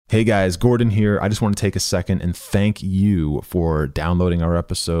Hey guys, Gordon here. I just want to take a second and thank you for downloading our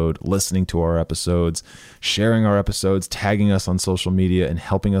episode, listening to our episodes, sharing our episodes, tagging us on social media, and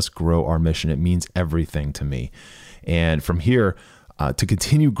helping us grow our mission. It means everything to me. And from here, to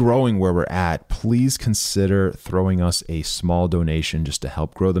continue growing where we're at, please consider throwing us a small donation just to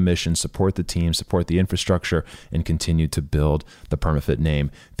help grow the mission, support the team, support the infrastructure, and continue to build the PermaFit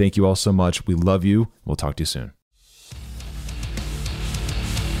name. Thank you all so much. We love you. We'll talk to you soon.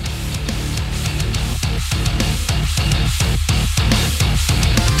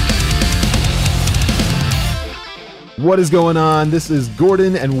 What is going on? This is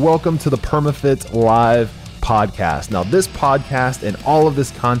Gordon, and welcome to the PermaFit Live podcast. Now, this podcast and all of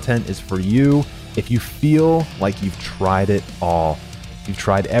this content is for you if you feel like you've tried it all. You've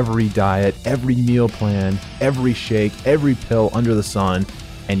tried every diet, every meal plan, every shake, every pill under the sun,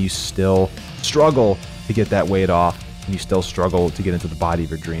 and you still struggle to get that weight off, and you still struggle to get into the body of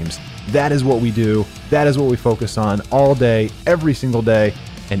your dreams. That is what we do. That is what we focus on all day, every single day.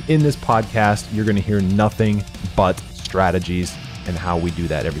 And in this podcast, you're going to hear nothing but strategies and how we do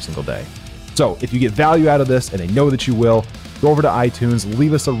that every single day. So if you get value out of this, and I know that you will, go over to iTunes,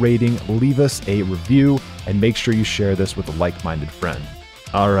 leave us a rating, leave us a review, and make sure you share this with a like-minded friend.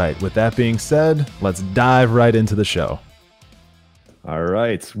 All right, with that being said, let's dive right into the show. All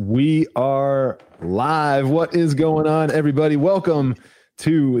right, we are live. What is going on, everybody? Welcome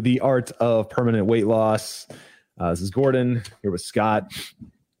to the Art of Permanent Weight Loss. This is Gordon here with Scott.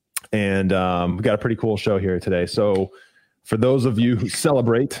 And we've got a pretty cool show here today. So for those of you who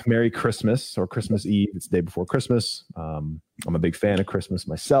celebrate Merry Christmas or Christmas Eve, it's the day before Christmas. I'm a big fan of Christmas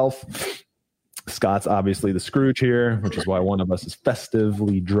myself. Scott's obviously the Scrooge here, which is why one of us is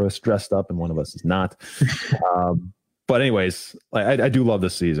festively dressed up and one of us is not. But anyways, I do love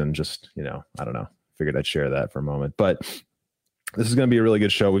this season. Just, I don't know. Figured I'd share that for a moment. But this is going to be a really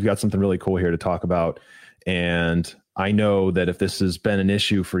good show. We've got something really cool here to talk about. And I know that if this has been an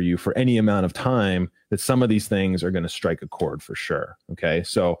issue for you for any amount of time, that some of these things are going to strike a chord for sure. Okay.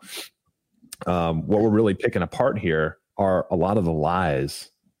 So what we're really picking apart here are a lot of the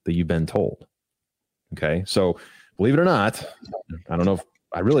lies that you've been told. Okay. So believe it or not,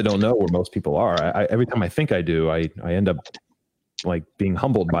 I really don't know where most people are. Every time I think I do, I end up like being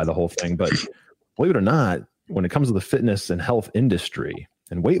humbled by the whole thing. But believe it or not, when it comes to the fitness and health industry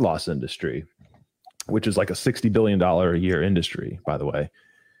and weight loss industry, which is like a $60 billion a year industry, by the way,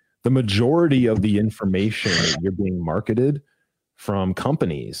 the majority of the information that you're being marketed from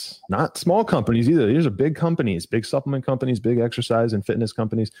companies, not small companies either. These are big companies, big supplement companies, big exercise and fitness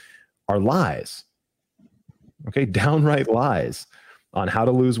companies, are lies. Okay, downright lies on how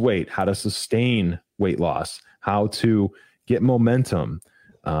to lose weight, how to sustain weight loss, how to get momentum,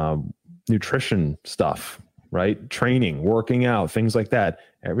 nutrition stuff, right? Training, working out, things like that,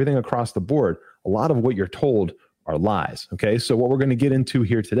 everything across the board. A lot of what you're told are lies. Okay. So what we're going to get into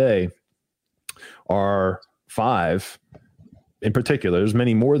here today are 5 in particular. There's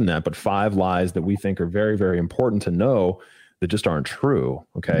many more than that, but 5 lies that we think are very, very important to know that just aren't true.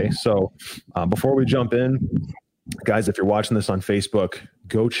 Okay. So before we jump in, guys, if you're watching this on Facebook,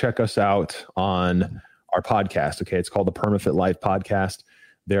 go check us out on our podcast. Okay. It's called the PermaFit Life Podcast.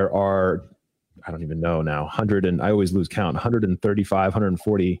 There are, I don't even know now, I always lose count, 135,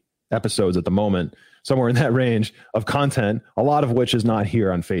 140 episodes at the moment, somewhere in that range of content, a lot of which is not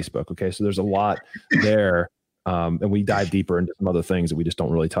here on Facebook. Okay. So there's a lot there. And we dive deeper into some other things that we just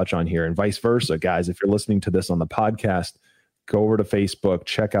don't really touch on here, and vice versa. Guys, if you're listening to this on the podcast, go over to Facebook,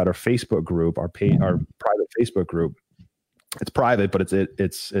 check out our Facebook group, our private Facebook group. It's private, but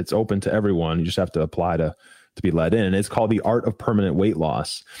it's open to everyone. You just have to apply to be let in. And it's called the Art of Permanent Weight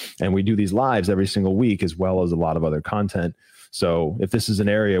Loss. And we do these lives every single week, as well as a lot of other content. So if this is an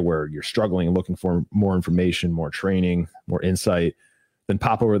area where you're struggling and looking for more information, more training, more insight, then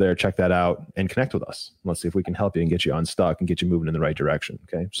pop over there, check that out, and connect with us. Let's see if we can help you and get you unstuck and get you moving in the right direction.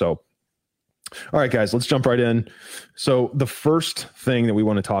 Okay. So, all right, guys, let's jump right in. So the first thing that we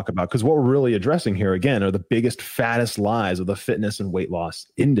want to talk about, because what we're really addressing here, again, are the biggest, fattest lies of the fitness and weight loss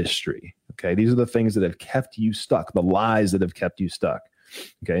industry. Okay. These are the things that have kept you stuck, the lies that have kept you stuck.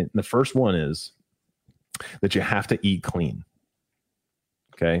 Okay. And the first one is that you have to eat clean.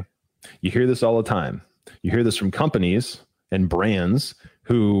 Okay. You hear this all the time. You hear this from companies and brands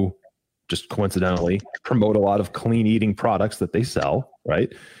who just coincidentally promote a lot of clean eating products that they sell,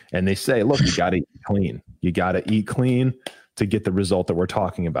 right? And they say, look, you got to eat clean. You got to eat clean to get the result that we're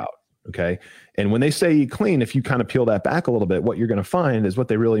talking about. Okay. And when they say eat clean, if you kind of peel that back a little bit, what you're going to find is what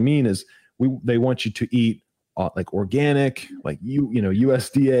they really mean is they want you to eat like organic, like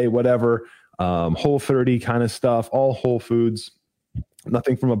USDA, whatever, Whole 30 kind of stuff, all whole foods.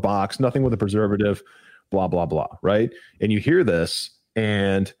 nothing from a box, nothing with a preservative, blah, blah, blah. Right. And you hear this,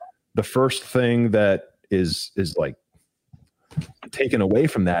 and the first thing that is like taken away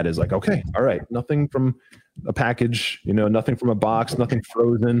from that is like, okay, all right, nothing from a package, nothing from a box, nothing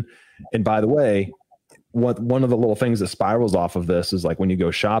frozen. And by the way, one of the little things that spirals off of this is like when you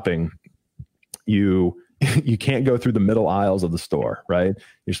go shopping, you can't go through the middle aisles of the store, right?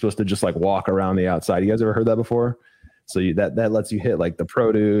 You're supposed to just like walk around the outside. You guys ever heard that before? So that lets you hit like the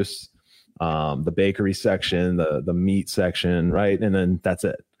produce, the bakery section, the meat section, right? And then that's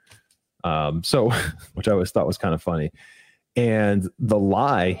it. So, which I always thought was kind of funny. And the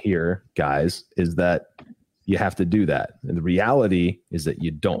lie here, guys, is that you have to do that. And the reality is that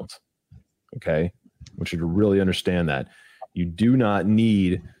you don't. Okay. I want you to really understand that. You do not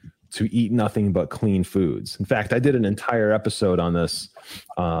need to eat nothing but clean foods. In fact, I did an entire episode on this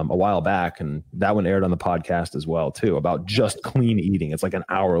a while back, and that one aired on the podcast as well, too, about just clean eating. It's like an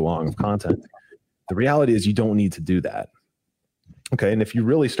hour long of content. The reality is you don't need to do that. Okay. And if you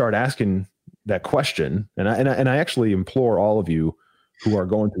really start asking that question, and I actually implore all of you who are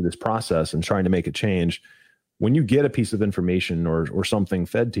going through this process and trying to make a change, when you get a piece of information or something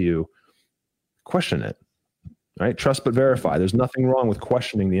fed to you, question it, right? Trust but verify. There's nothing wrong with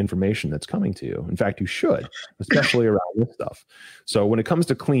questioning the information that's coming to you. In fact, you should, especially around this stuff. So when it comes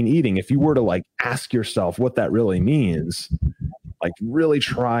to clean eating, if you were to like ask yourself what that really means, like really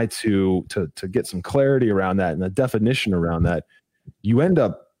try to get some clarity around that and a definition around that, you end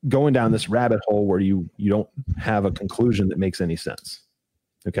up going down this rabbit hole where you don't have a conclusion that makes any sense.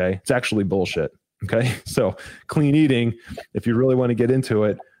 Okay. It's actually bullshit. Okay. So clean eating, if you really want to get into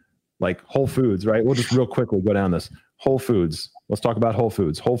it, like Whole Foods, right? We'll just real quickly go down this. Whole Foods. Let's talk about Whole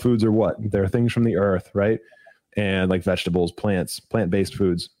Foods. Whole Foods are what? They're things from the earth, right? And like vegetables, plants, plant-based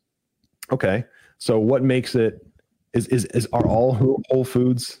foods. Okay. So what makes it are all Whole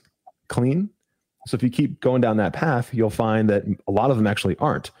Foods clean? So if you keep going down that path, you'll find that a lot of them actually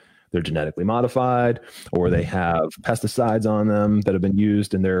aren't. They're genetically modified, or they have pesticides on them that have been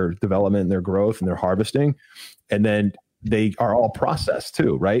used in their development and their growth and their harvesting. And then they are all processed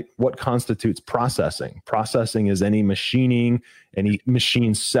too, right? What constitutes processing? Processing is any machining, any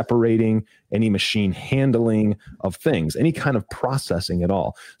machine separating, any machine handling of things, any kind of processing at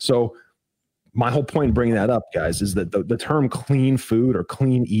all. So my whole point in bringing that up, guys, is that the term clean food or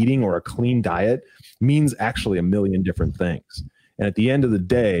clean eating or a clean diet means actually a million different things. And at the end of the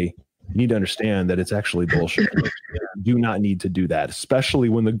day, you need to understand that it's actually bullshit. You do not need to do that, especially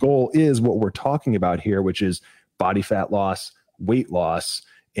when the goal is what we're talking about here, which is body fat loss, weight loss,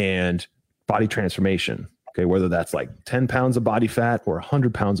 and body transformation. Okay, whether that's like 10 pounds of body fat or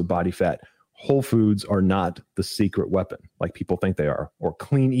 100 pounds of body fat, Whole Foods are not the secret weapon like people think they are, or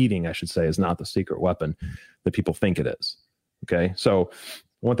clean eating, I should say, is not the secret weapon that people think it is. Okay, so I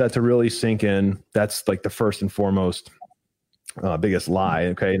want that to really sink in. That's like the first and foremost biggest lie.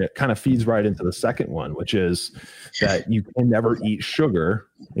 Okay, and it kind of feeds right into the second one, which is that you can never eat sugar,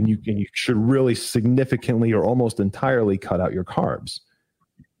 and you should really significantly or almost entirely cut out your carbs.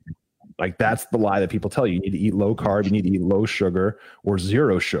 Like that's the lie that people tell you. You need to eat low carb, you need to eat low sugar or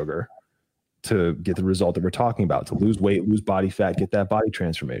zero sugar to get the result that we're talking about, to lose weight, lose body fat, get that body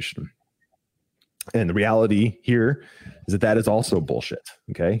transformation. And the reality here is that is also bullshit.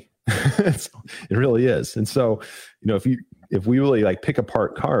 Okay. It really is. And so, if we really like pick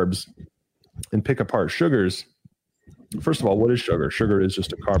apart carbs and pick apart sugars, first of all, what is sugar? Sugar is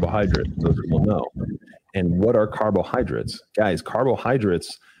just a carbohydrate. Those people know. And what are carbohydrates? Guys,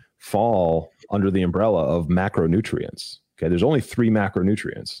 carbohydrates fall under the umbrella of macronutrients. Okay. There's only 3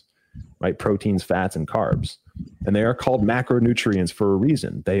 macronutrients, right? Proteins, fats, and carbs. And they are called macronutrients for a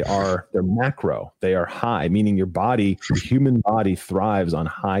reason. They're macro. They are high, meaning the human body thrives on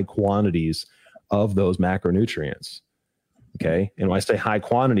high quantities of those macronutrients. Okay. And when I say high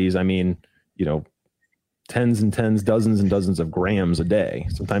quantities, I mean, tens and tens, dozens and dozens of grams a day,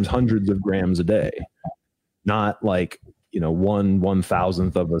 sometimes hundreds of grams a day, not like,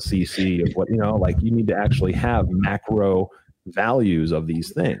 1/1000th of a cc of what, like you need to actually have macro values of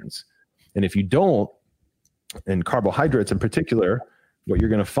these things. And if you don't, and carbohydrates in particular, what you're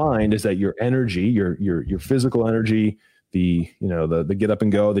going to find is that your energy, your physical energy, the get up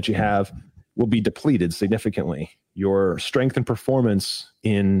and go that you have will be depleted significantly. Your strength and performance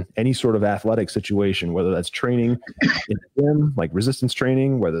in any sort of athletic situation, whether that's training in the gym, like resistance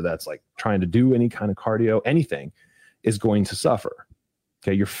training, whether that's like trying to do any kind of cardio, anything, is going to suffer.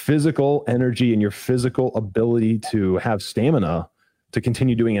 Okay, your physical energy and your physical ability to have stamina to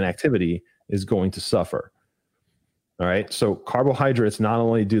continue doing an activity is going to suffer. All right. So carbohydrates, not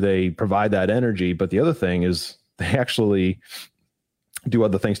only do they provide that energy, but the other thing is they actually do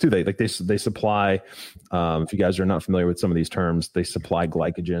other things too. They supply, if you guys are not familiar with some of these terms, they supply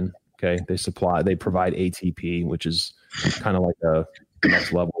glycogen. Okay. They provide ATP, which is kind of like a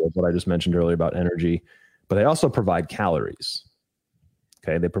next level of what I just mentioned earlier about energy, but they also provide calories.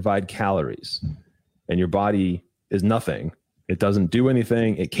 Okay. They provide calories, and your body is nothing. It doesn't do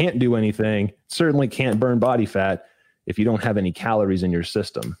anything. It can't do anything. It certainly can't burn body fat if you don't have any calories in your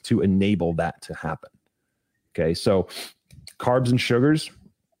system to enable that to happen. Okay. So carbs and sugars,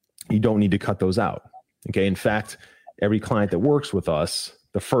 you don't need to cut those out. Okay. In fact, every client that works with us,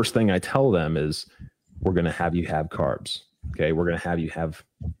 the first thing I tell them is, we're going to have you have carbs. Okay. We're going to have you have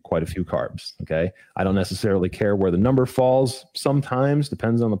quite a few carbs. Okay. I don't necessarily care where the number falls. Sometimes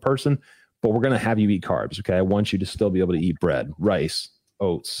depends on the person, but we're going to have you eat carbs. Okay. I want you to still be able to eat bread, rice,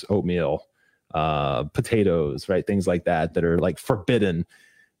 oats, oatmeal, potatoes, right? Things like that are like forbidden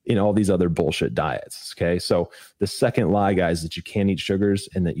in all these other bullshit diets. Okay. So the second lie, guys, that you can't eat sugars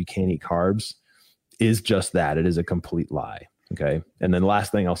and that you can't eat carbs is just that. It is a complete lie. Okay. And then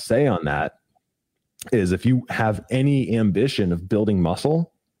last thing I'll say on that is, if you have any ambition of building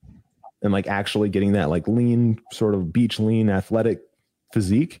muscle and like actually getting that like lean, sort of beach lean athletic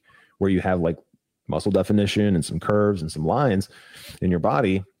physique where you have like muscle definition and some curves and some lines in your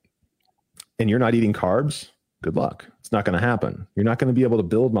body, and you're not eating carbs, good luck. It's not going to happen. You're not going to be able to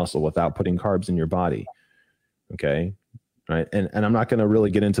build muscle without putting carbs in your body. Okay. Right. And I'm not going to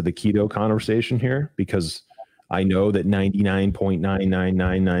really get into the keto conversation here, because I know that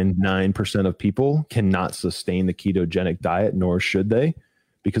 99.99999% of people cannot sustain the ketogenic diet, nor should they,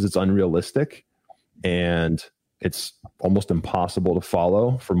 because it's unrealistic and it's almost impossible to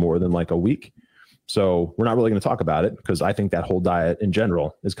follow for more than like a week. So we're not really going to talk about it, because I think that whole diet in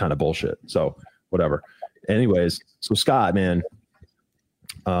general is kind of bullshit. So whatever. Anyways, so Scott, man,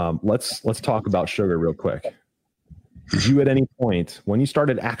 let's talk about sugar real quick. Did you at any point, when you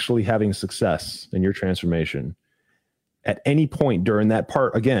started actually having success in your transformation, at any point during that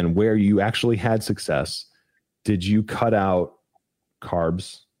part, again, where you actually had success, did you cut out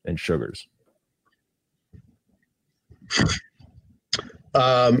carbs and sugars?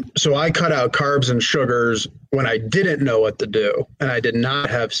 So I cut out carbs and sugars when I didn't know what to do, and I did not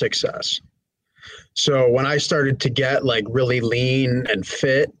have success. So when I started to get like really lean and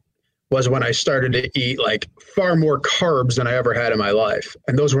fit was when I started to eat like far more carbs than I ever had in my life.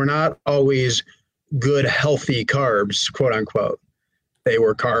 And those were not always good, healthy carbs, quote unquote. They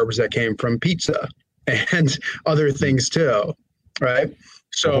were carbs that came from pizza and other things too. Right.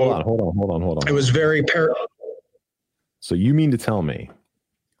 So hold on. It was very So you mean to tell me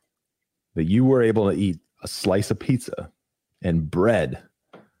that you were able to eat a slice of pizza and bread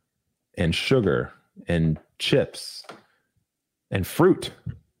and sugar and chips and fruit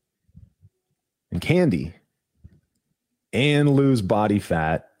and candy and lose body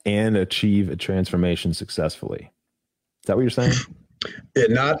fat and achieve a transformation successfully? Is that what you're saying?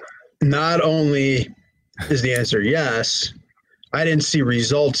 Not only is the answer yes, I didn't see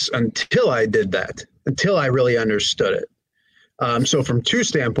results until I did that, until I really understood it. So from two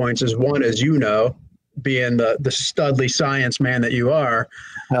standpoints, is one, as you know, being the studly science man that you are,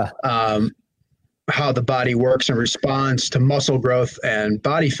 how the body works and responds to muscle growth and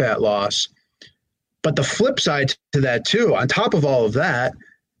body fat loss. But the flip side to that too, on top of all of that,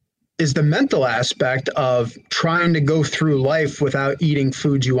 is the mental aspect of trying to go through life without eating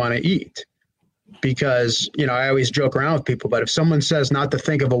foods you want to eat. Because, you know, I always joke around with people, but if someone says not to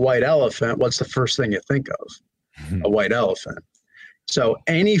think of a white elephant, what's the first thing you think of? A white elephant. So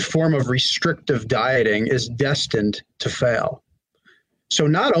any form of restrictive dieting is destined to fail. So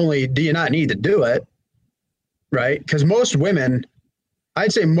not only do you not need to do it, right? Because most women,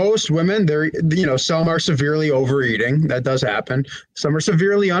 I'd say most women, they're, you know, some are severely overeating. That does happen. Some are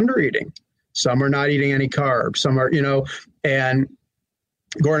severely undereating. Some are not eating any carbs. Some are, you know, and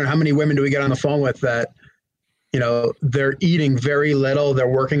Gordon, how many women do we get on the phone with that, you know, they're eating very little, they're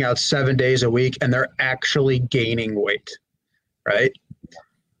working out 7 days a week, and they're actually gaining weight, right?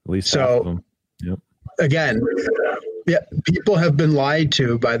 At least half of them. Yep. Again, yeah, people have been lied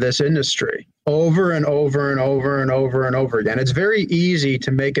to by this industry over and over and over and over and over again. It's very easy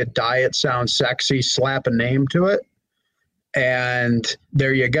to make a diet sound sexy, slap a name to it, and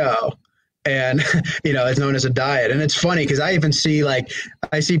there you go. And, you know, it's known as a diet. And it's funny because I even see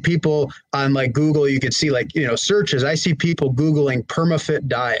I see people on like Google, you could see like, you know, searches. I see people Googling PermaFit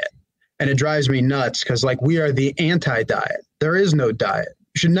diet, and it drives me nuts because like we are the anti-diet. There is no diet.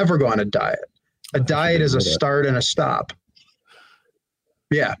 You should never go on a diet. A diet is a start and a stop.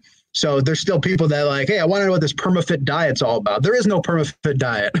 Yeah. So there's still people that are like, hey, I want to know what this PermaFit diet's all about. There is no PermaFit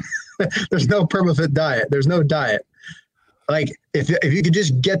diet. There's no PermaFit diet. There's no diet. Like if you could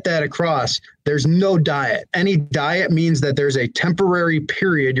just get that across, there's no diet. Any diet means that there's a temporary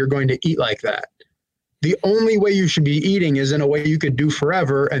period you're going to eat like that. The only way you should be eating is in a way you could do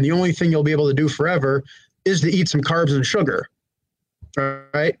forever. And the only thing you'll be able to do forever is to eat some carbs and sugar,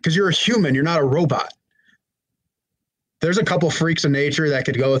 right? Because you're a human, you're not a robot. There's a couple freaks of nature that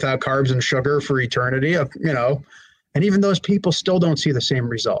could go without carbs and sugar for eternity, and even those people still don't see the same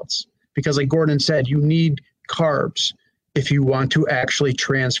results. Because like Gordon said, you need carbs if you want to actually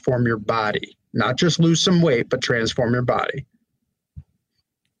transform your body, not just lose some weight, but transform your body.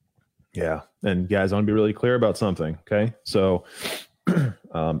 Yeah. And guys, I want to be really clear about something. Okay. So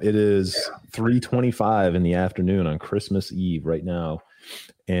it is 3:25 in the afternoon on Christmas Eve right now.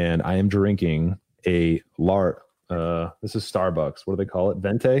 And I am drinking a this is Starbucks. What do they call it?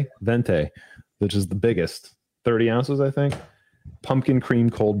 Venti, which is the biggest, 30 ounces, I think. Pumpkin cream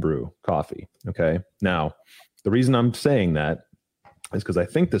cold brew coffee. Okay. Now, the reason I'm saying that is because I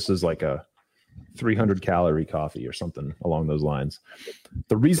think this is like a 300 calorie coffee or something along those lines.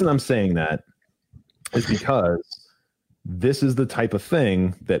 The reason I'm saying that is because this is the type of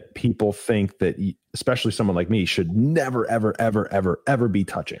thing that people think that, especially someone like me, should never, ever, ever, ever, ever be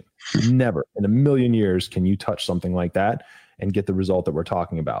touching. Never in a million years can you touch something like that and get the result that we're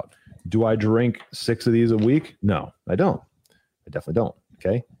talking about. Do I drink 6 of these a week? No, I don't. I definitely don't.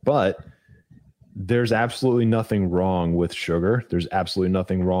 Okay. But there's absolutely nothing wrong with sugar. There's absolutely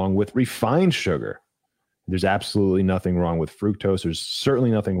nothing wrong with refined sugar. There's absolutely nothing wrong with fructose. There's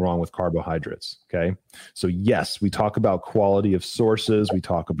certainly nothing wrong with carbohydrates. Okay. So yes, we talk about quality of sources. We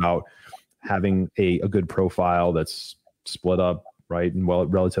talk about having a good profile that's split up, right, and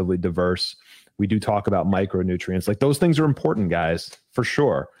relatively diverse. We do talk about micronutrients. Like those things are important, guys, for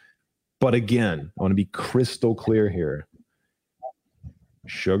sure. But again, I want to be crystal clear here.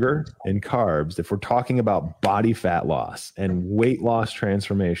 Sugar and carbs, if we're talking about body fat loss and weight loss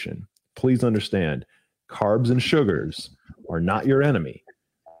transformation, please understand carbs and sugars are not your enemy.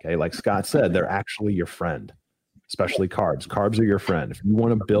 Okay. Like Scott said, they're actually your friend, especially carbs. Carbs are your friend. If you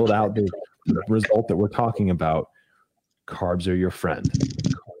want to build out the result that we're talking about, carbs are your friend.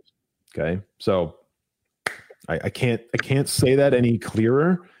 Okay. So I can't say that any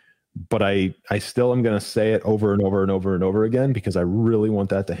clearer, but I still am going to say it over and over and over and over again, because I really want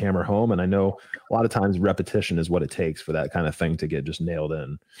that to hammer home. And I know a lot of times repetition is what it takes for that kind of thing to get just nailed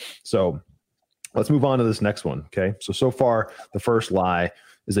in. So let's move on to this next one. Okay. So far, the first lie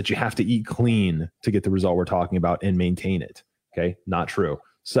is that you have to eat clean to get the result we're talking about and maintain it. Okay. Not true.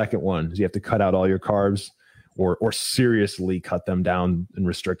 Second one is you have to cut out all your carbs or seriously cut them down and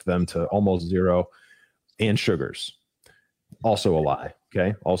restrict them to almost zero, and sugars. Also a lie.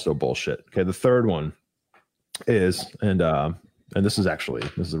 Okay. Also bullshit. Okay. The third one is, and this is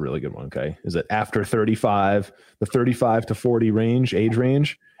a really good one. Okay. Is that after 35, the 35 to 40 age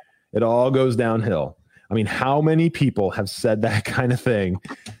range, it all goes downhill. I mean, how many people have said that kind of thing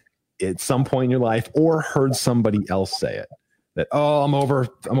at some point in your life or heard somebody else say it? That, oh, I'm over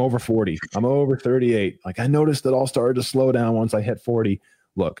 40. I'm over 38. Like I noticed it all started to slow down once I hit 40.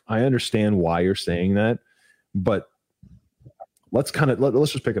 Look, I understand why you're saying that, but let's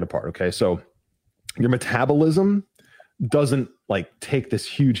just pick it apart. Okay. So your metabolism doesn't like take this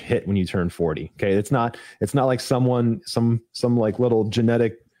huge hit when you turn 40. Okay. It's not like some like little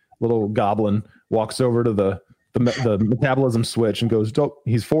genetic little goblin walks over to the metabolism switch and goes, oh,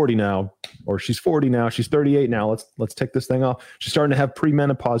 he's 40 now, or she's 40 now, she's 38 now. Let's take this thing off. She's starting to have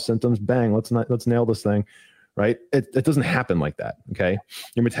premenopause symptoms. Bang, let's nail this thing. Right. It doesn't happen like that. Okay.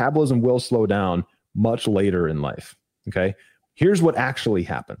 Your metabolism will slow down much later in life. Okay. Here's what actually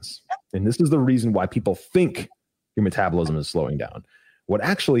happens. And this is the reason why people think your metabolism is slowing down. What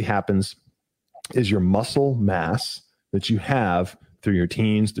actually happens is your muscle mass that you have through your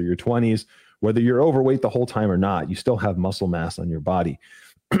teens, through your 20s, whether you're overweight the whole time or not, you still have muscle mass on your body.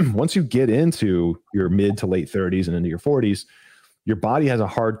 Once you get into your mid to late 30s and into your 40s, your body has a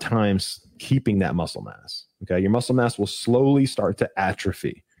hard time keeping that muscle mass. Okay. Your muscle mass will slowly start to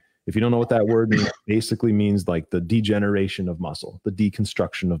atrophy. If you don't know what that word means, it basically means like the degeneration of muscle, the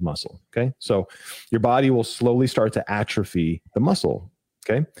deconstruction of muscle. Okay. So your body will slowly start to atrophy the muscle.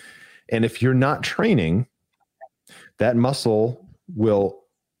 Okay. And if you're not training, that muscle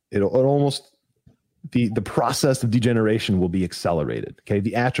the process of degeneration will be accelerated. Okay.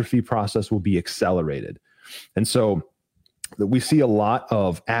 The atrophy process will be accelerated. And so we see a lot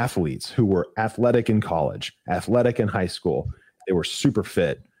of athletes who were athletic in college, athletic in high school. They were super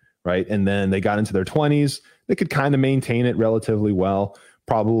fit, right? And then they got into their 20s. They could kind of maintain it relatively well.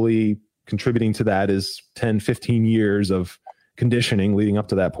 Probably contributing to that is 10, 15 years of conditioning leading up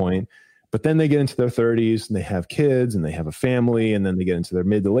to that point. But then they get into their 30s and they have kids and they have a family, and then they get into their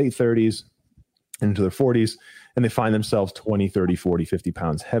mid to late 30s, into their 40s, and they find themselves 20, 30, 40, 50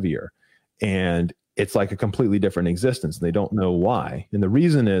 pounds heavier. And it's like a completely different existence. They don't know why. And the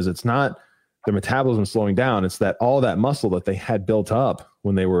reason is it's not their metabolism slowing down. It's that all that muscle that they had built up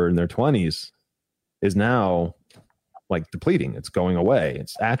when they were in their 20s is now like depleting. It's going away.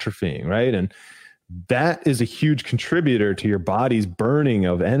 It's atrophying, right? And that is a huge contributor to your body's burning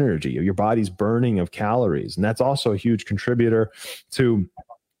of energy, or your body's burning of calories. And that's also a huge contributor to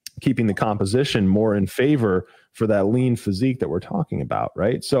keeping the composition more in favor for that lean physique that we're talking about,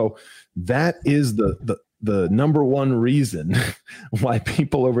 right? So that is the number one reason why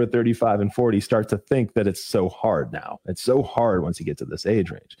people over 35 and 40 start to think that it's so hard now. It's so hard once you get to this age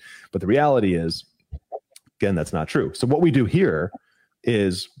range. But the reality is, again, that's not true. So what we do here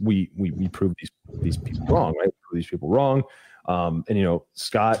is we prove these people wrong, right? Prove these people wrong. And, you know,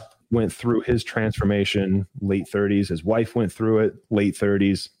 Scott went through his transformation late 30s. His wife went through it late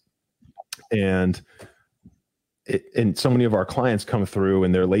 30s. And so many of our clients come through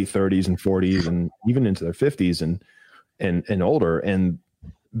in their late 30s and 40s and even into their 50s and older, and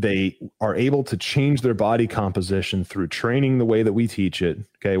they are able to change their body composition through training the way that we teach it,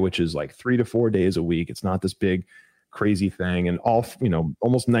 okay, which is like 3 to 4 days a week. It's not this big crazy thing. And almost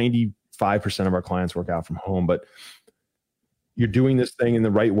 95% of our clients work out from home, but you're doing this thing in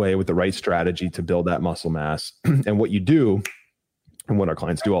the right way with the right strategy to build that muscle mass. And what you do, and what our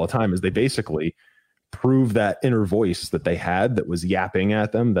clients do all the time, is they basically prove that inner voice that they had that was yapping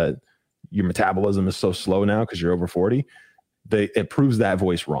at them that your metabolism is so slow now because you're over 40. It proves that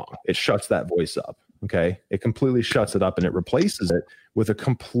voice wrong. It shuts that voice up. Okay. It completely shuts it up, and it replaces it with a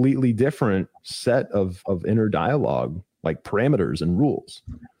completely different set of inner dialogue, like parameters and rules.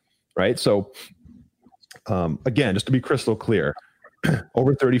 Right. So, again, just to be crystal clear,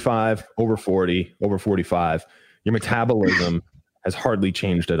 over 35, over 40, over 45, your metabolism has hardly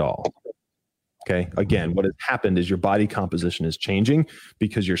changed at all. Okay. Again, what has happened is your body composition is changing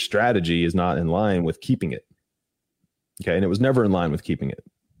because your strategy is not in line with keeping it. Okay. And it was never in line with keeping it.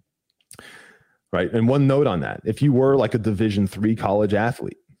 Right. And one note on that, if you were like a Division III college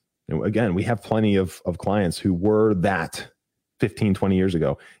athlete, and again, we have plenty of clients who were that 15, 20 years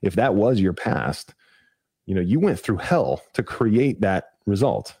ago. If that was your past, you know, you went through hell to create that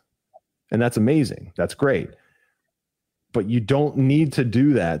result. And that's amazing. That's great. But you don't need to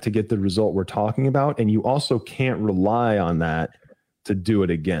do that to get the result we're talking about. And you also can't rely on that to do it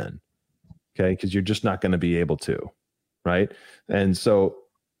again. Okay. Because you're just not going to be able to. Right. And so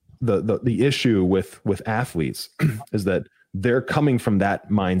the issue with athletes is that they're coming from that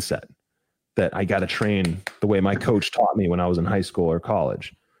mindset that I got to train the way my coach taught me when I was in high school or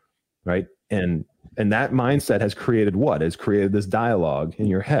college. Right. And that mindset has created what? Has created this dialogue in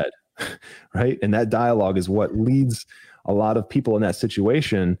your head. Right. And that dialogue is what leads a lot of people in that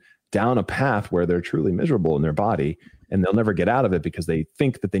situation down a path where they're truly miserable in their body, and they'll never get out of it because they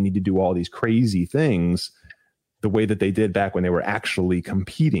think that they need to do all these crazy things the way that they did back when they were actually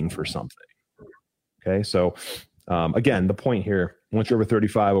competing for something. Okay. So, again, the point here, once you're over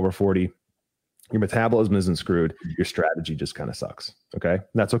 35, over 40, your metabolism isn't screwed. Your strategy just kind of sucks. Okay. And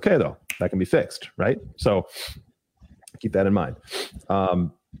that's okay though. That can be fixed. Right. So keep that in mind.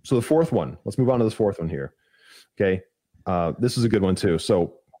 So the fourth one, let's move on to this fourth one here. Okay. This is a good one too.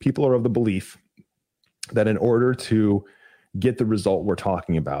 So people are of the belief that in order to get the result we're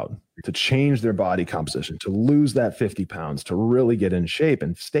talking about, to change their body composition, to lose that 50 pounds, to really get in shape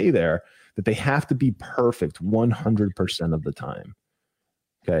and stay there, that they have to be perfect 100% of the time.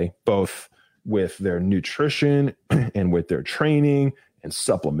 Okay. Both with their nutrition and with their training and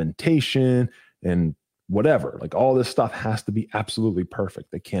supplementation and whatever, like all this stuff has to be absolutely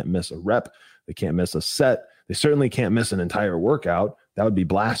perfect. They can't miss a rep. They can't miss a set. They certainly can't miss an entire workout. That would be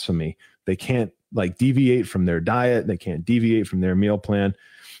blasphemy. They can't like deviate from their diet. They can't deviate from their meal plan.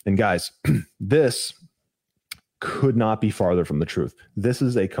 And guys, this could not be farther from the truth. This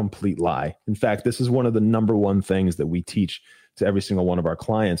is a complete lie. In fact, this is one of the number one things that we teach to every single one of our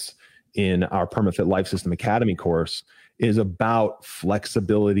clients in our PermaFit Life System Academy course is about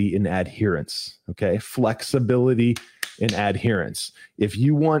flexibility and adherence. Okay. Flexibility and adherence. If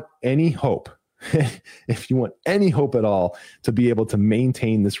you want any hope, if you want any hope at all to be able to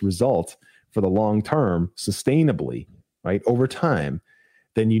maintain this result for the long term, sustainably, right, over time,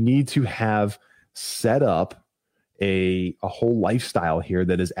 then you need to have set up a whole lifestyle here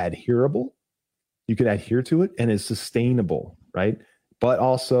that is adherable. You can adhere to it and is sustainable, right? But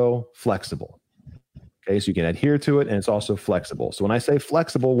also flexible. Okay, so you can adhere to it and it's also flexible. So when I say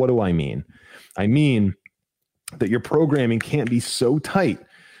flexible, what do I mean? I mean that your programming can't be so tight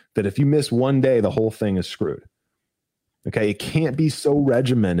that if you miss one day, the whole thing is screwed. Okay. It can't be so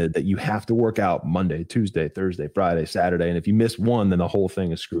regimented that you have to work out Monday, Tuesday, Thursday, Friday, Saturday. And if you miss one, then the whole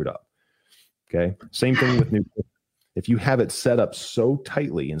thing is screwed up. Okay. Same thing with nutrition. If you have it set up so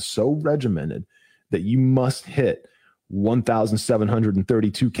tightly and so regimented that you must hit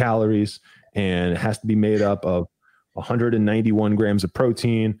 1,732 calories and it has to be made up of 191 grams of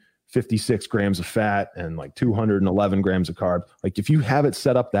protein, 56 grams of fat, and like 211 grams of carb. Like if you have it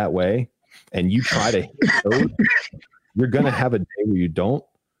set up that way and you try to hit those, you're going to have a day where you don't,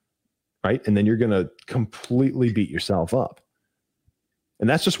 right? And then you're going to completely beat yourself up. And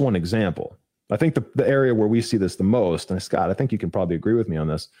that's just one example. I think the area where we see this the most, and Scott, I think you can probably agree with me on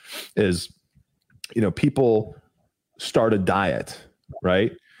this, is, people start a diet,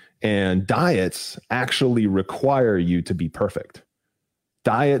 right? And diets actually require you to be perfect.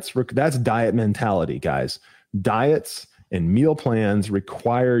 That's diet mentality, guys. Diets and meal plans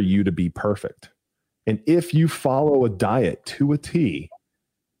require you to be perfect. And if you follow a diet to a T,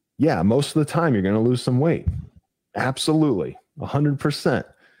 yeah, most of the time you're going to lose some weight. Absolutely. 100%.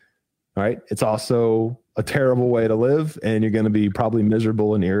 All right. It's also a terrible way to live, and you're going to be probably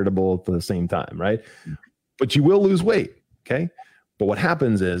miserable and irritable at the same time. Right. But you will lose weight. Okay. But what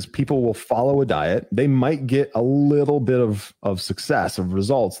happens is people will follow a diet. They might get a little bit of success, of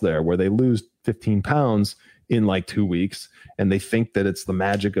results there, where they lose 15 pounds in like 2 weeks, and they think that it's the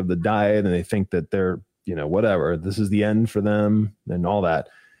magic of the diet, and they think that they're, whatever, this is the end for them and all that.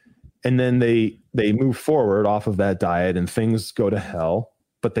 And then they move forward off of that diet and things go to hell,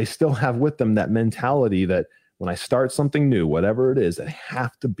 but they still have with them that mentality that when I start something new, whatever it is, I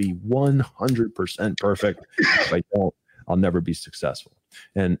have to be 100% perfect. If I don't, I'll never be successful.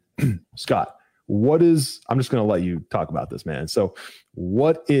 And Scott, I'm just going to let you talk about this, man. So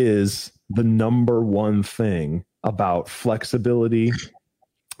what is the number one thing about flexibility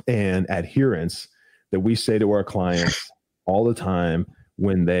and adherence that we say to our clients all the time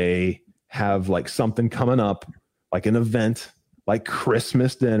when they have like something coming up, like an event, like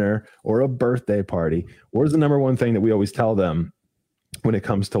Christmas dinner or a birthday party? What is the number one thing that we always tell them when it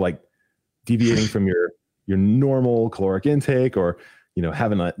comes to like deviating from your normal caloric intake, or,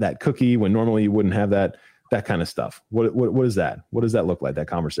 having that cookie when normally you wouldn't have that kind of stuff? What is that? What does that look like, that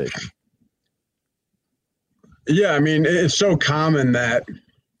conversation? Yeah. I mean, it's so common that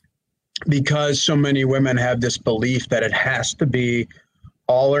because so many women have this belief that it has to be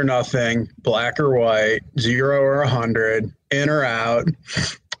all or nothing, black or white, 0 or 100, in or out.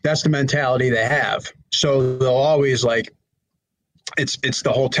 That's the mentality they have. So they'll always it's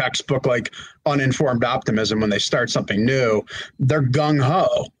the whole textbook, like uninformed optimism. When they start something new, they're gung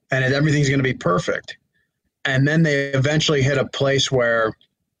ho and everything's going to be perfect. And then they eventually hit a place where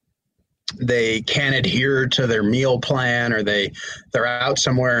they can't adhere to their meal plan, or they're out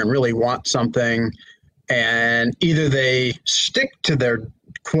somewhere and really want something. And either they stick to their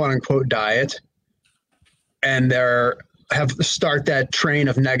quote unquote diet and start that train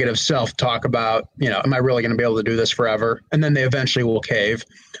of negative self-talk about, am I really going to be able to do this forever? And then they eventually will cave,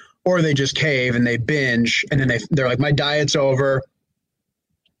 or they just cave and they binge, and then they're like, my diet's over,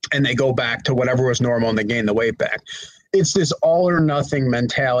 and they go back to whatever was normal and they gain the weight back. It's this all or nothing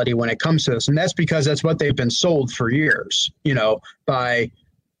mentality when it comes to this. And that's because that's what they've been sold for years, like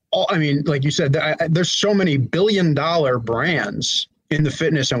you said, there's so many billion-dollar brands in the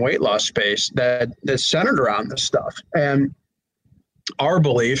fitness and weight loss space that's centered around this stuff. And our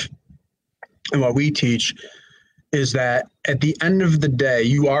belief and what we teach is that at the end of the day,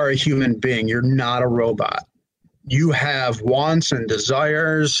 you are a human being. You're not a robot. You have wants and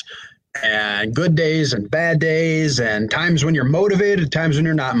desires, and good days and bad days, and times when you're motivated, times when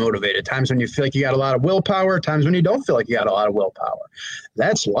you're not motivated, times when you feel like you got a lot of willpower, times when you don't feel like you got a lot of willpower.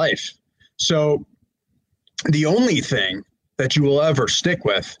 That's life. So the only thing that you will ever stick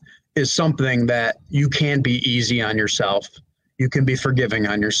with is something that you can be easy on yourself. You can be forgiving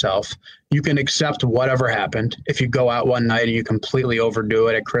on yourself. You can accept whatever happened. If you go out one night and you completely overdo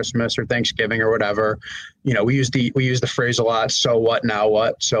it at Christmas or Thanksgiving or whatever, we use the phrase a lot. So what, now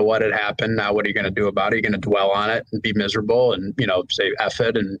what? So what had happened? Now what are you going to do about it? Are you going to dwell on it and be miserable and, say F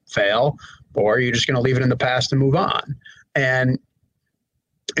it and fail? Or are you just going to leave it in the past and move on? And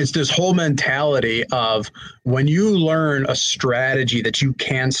it's this whole mentality of when you learn a strategy that you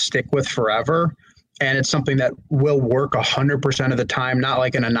can stick with forever, and it's something that will work 100% of the time, not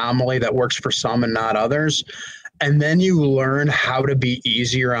like an anomaly that works for some and not others. And then you learn how to be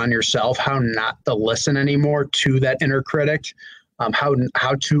easier on yourself, how not to listen anymore to that inner critic, how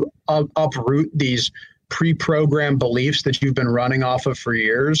to uproot these pre-programmed beliefs that you've been running off of for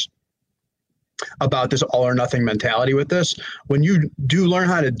years. about this all or nothing mentality with this. When you do learn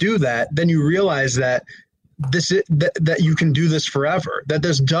how to do that, then you realize that that you can do this forever, that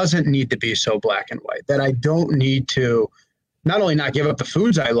this doesn't need to be so black and white, that I don't need to not only not give up the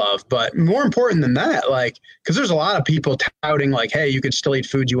foods I love, but more important than that, like, because there's a lot of people touting like, hey, you can still eat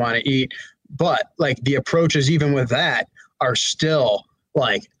foods you want to eat. But like the approaches, even with that, are still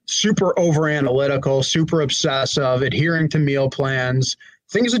like super over analytical, super obsessive, adhering to meal plans,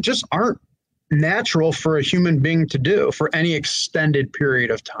 things that just aren't natural for a human being to do for any extended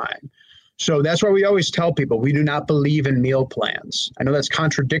period of time. So that's why we always tell people we do not believe in meal plans. I know that's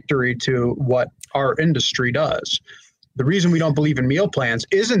contradictory to what our industry does. The reason we don't believe in meal plans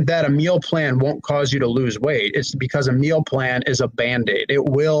isn't that a meal plan won't cause you to lose weight. It's because a meal plan is a Band-Aid. It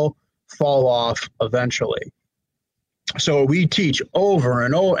will fall off eventually. So we teach over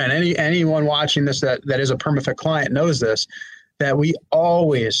and over, and anyone watching this that is a PermaFit client knows this, that we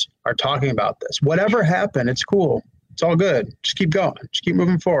always are talking about this. Whatever happened, it's cool. It's all good. Just keep going. Just keep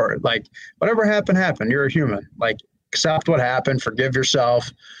moving forward. Like, whatever happened, happened. You're a human. Like, accept what happened, forgive yourself,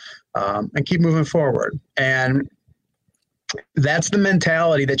 and keep moving forward. And that's the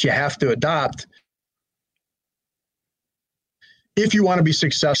mentality that you have to adopt if you want to be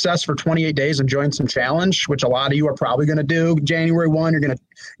success for 28 days and join some challenge, which a lot of you are probably going to do. January 1, you're going to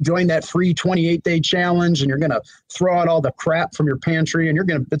join that free 28-day challenge, and you're going to throw out all the crap from your pantry, and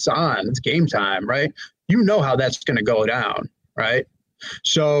it's game time, right? You know how that's going to go down, right?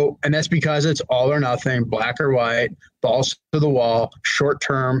 So, and that's because it's all or nothing, black or white, balls to the wall,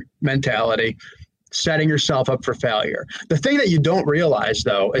 short-term mentality, setting yourself up for failure. The thing that you don't realize,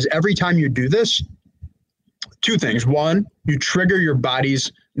 though, is every time you do this, two things. One, you trigger your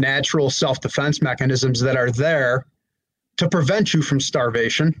body's natural self-defense mechanisms that are there to prevent you from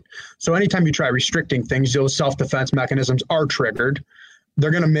starvation. So anytime you try restricting things, those self-defense mechanisms are triggered.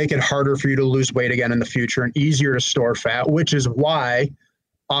 They're going to make it harder for you to lose weight again in the future and easier to store fat, which is why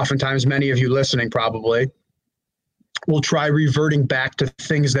oftentimes many of you listening probably will try reverting back to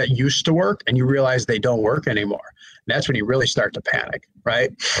things that used to work, and you realize they don't work anymore. And that's when you really start to panic,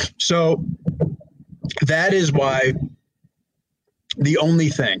 right? So that is why the only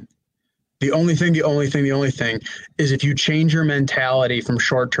thing is if you change your mentality from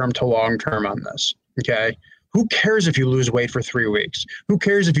short-term to long-term on this, okay? Who cares if you lose weight for 3 weeks? Who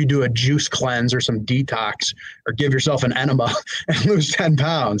cares if you do a juice cleanse or some detox or give yourself an enema and lose 10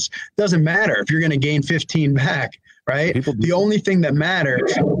 pounds? Doesn't matter if you're going to gain 15 back, right? The only thing that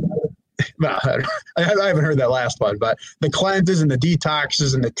matters, well, I haven't heard that last one, but the cleanses and the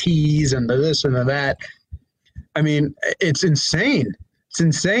detoxes and the teas and the this and the that, I mean, it's insane. It's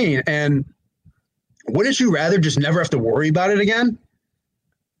insane. And wouldn't you rather just never have to worry about it again?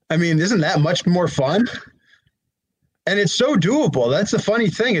 I mean, isn't that much more fun? And it's so doable. That's the funny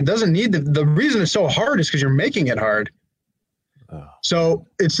thing. It doesn't need the reason it's so hard is because you're making it hard. Oh. So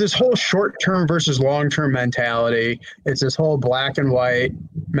it's this whole short-term versus long-term mentality. It's this whole black and white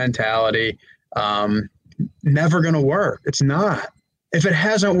mentality. Never going to work. It's not. If it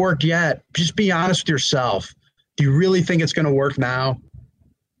hasn't worked yet, just be honest with yourself. Do you really think it's going to work now?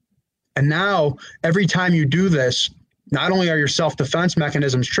 And now, every time you do this, not only are your self-defense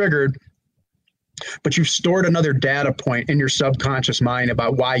mechanisms triggered, but you've stored another data point in your subconscious mind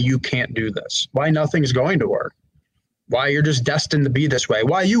about why you can't do this, why nothing's going to work, why you're just destined to be this way,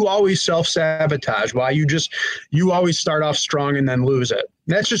 why you always self-sabotage, why you always start off strong and then lose it.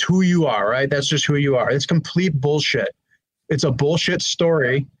 That's just who you are, right? That's just who you are. It's complete bullshit. It's a bullshit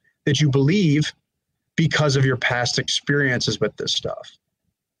story that you believe because of your past experiences with this stuff.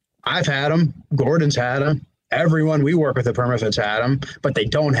 I've had them. Gordon's had them. Everyone we work with at PermaFit's had them, but they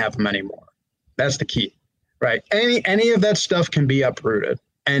don't have them anymore. That's the key, right? Any of that stuff can be uprooted,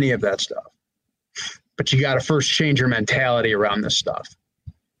 any of that stuff. But you got to first change your mentality around this stuff.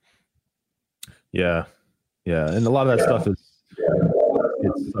 Yeah. Yeah. And a lot of that stuff it's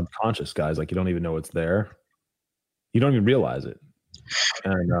subconscious, guys. Like, you don't even know it's there. You don't even realize it.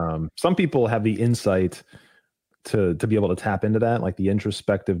 And some people have the insight to be able to tap into that, like the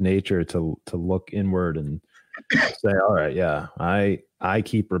introspective nature to look inward and say, all right, yeah, I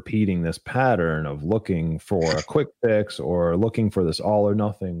keep repeating this pattern of looking for a quick fix or looking for this all or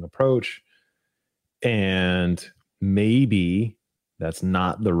nothing approach. And maybe that's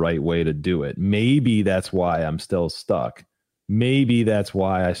not the right way to do it. Maybe that's why I'm still stuck. Maybe that's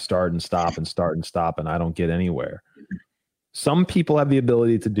why I start and stop and I don't get anywhere. Some people have the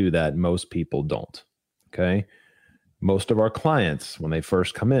ability to do that. Most people don't. Okay. Most of our clients, when they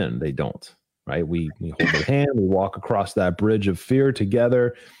first come in, they don't, right? We hold their hand, we walk across that bridge of fear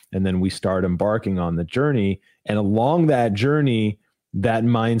together, and then we start embarking on the journey. And along that journey, that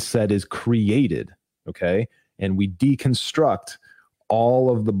mindset is created. Okay. And we deconstruct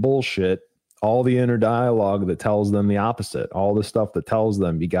all of the bullshit, all the inner dialogue that tells them the opposite, all the stuff that tells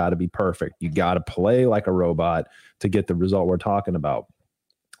them you got to be perfect. You got to play like a robot to get the result we're talking about.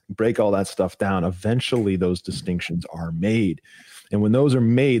 Break all that stuff down. Eventually those distinctions are made. And when those are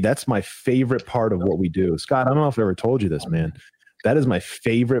made, that's my favorite part of what we do. Scott, I don't know if I ever told you this, man. That is my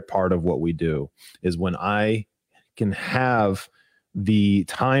favorite part of what we do, is when I can have the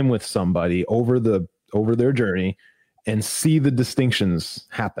time with somebody over their journey and see the distinctions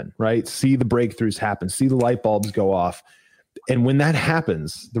happen, right? See the breakthroughs happen, see the light bulbs go off. And when that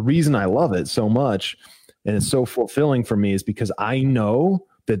happens, the reason I love it so much and it's so fulfilling for me is because I know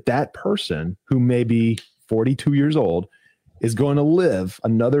that that person who may be 42 years old is going to live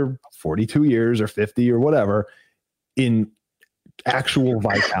another 42 years or 50 or whatever in actual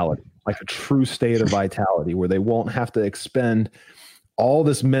vitality, like a true state of vitality, where they won't have to expend all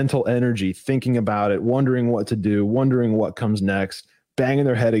this mental energy thinking about it, wondering what to do, wondering what comes next, banging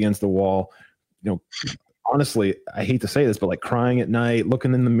their head against the wall. You know, honestly, I hate to say this, but like crying at night,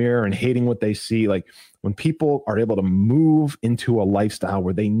 looking in the mirror and hating what they see. Like when people are able to move into a lifestyle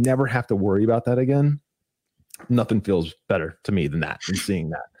where they never have to worry about that again, nothing feels better to me than that, and seeing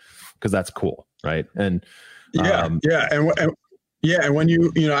that, because that's cool. Right. And and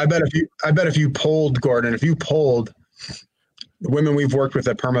when I bet if you polled, Gordon, if you polled the women we've worked with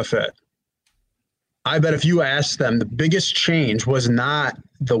at PermaFit, I bet if you asked them, the biggest change was not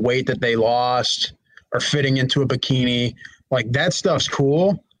the weight that they lost or fitting into a bikini. Like that stuff's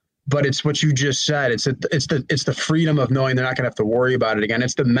cool, but it's what you just said. It's the freedom of knowing they're not going to have to worry about it again.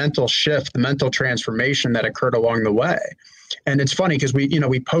 It's the mental shift, the mental transformation that occurred along the way. And it's funny because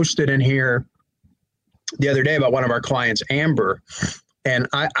we posted in here the other day about one of our clients, Amber. And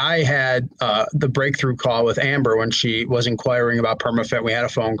I had the breakthrough call with Amber when she was inquiring about PermaFit. We had a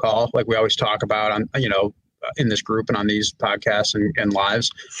phone call, like we always talk about on, in this group and on these podcasts and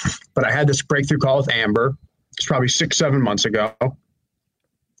lives. But I had this breakthrough call with Amber. It's probably 6-7 months ago.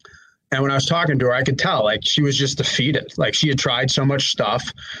 And when I was talking to her, I could tell like she was just defeated. Like she had tried so much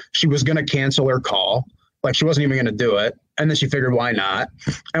stuff. She was going to cancel her call. Like she wasn't even going to do it. And then she figured, why not?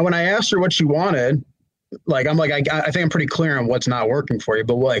 And when I asked her what she wanted, like, I'm like, I think I'm pretty clear on what's not working for you,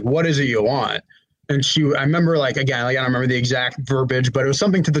 but like, what is it you want? And I remember like, again, like, I don't remember the exact verbiage, but it was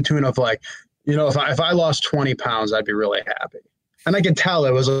something to the tune of like, if I lost 20 pounds, I'd be really happy. And I could tell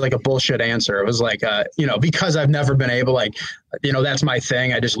it was like a bullshit answer. It was like, because I've never been able, like, that's my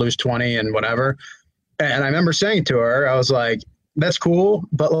thing. I just lose 20 and whatever. And I remember saying to her, I was like, that's cool.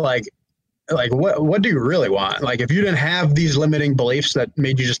 But like, what do you really want? Like, if you didn't have these limiting beliefs that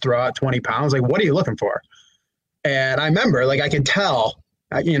made you just throw out 20 pounds, like, what are you looking for? And I remember, like, I could tell,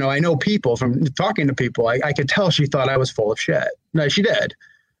 I know people from talking to people, I could tell she thought I was full of shit. No, she did.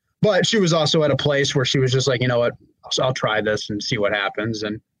 But she was also at a place where she was just like, you know what, I'll try this and see what happens.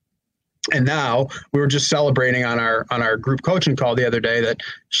 And now we were just celebrating on our group coaching call the other day that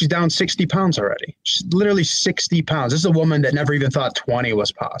she's down 60 pounds already. She's literally 60 pounds. This is a woman that never even thought 20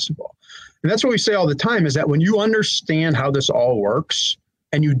 was possible. And that's what we say all the time, is that when you understand how this all works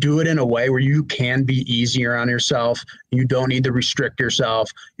and you do it in a way where you can be easier on yourself, you don't need to restrict yourself,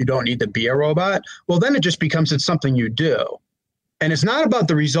 you don't need to be a robot, well, then it just becomes it's something you do. And it's not about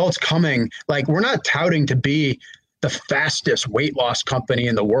the results coming. Like, we're not touting to be the fastest weight loss company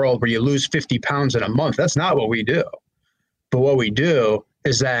in the world where you lose 50 pounds in a month. That's not what we do. But what we do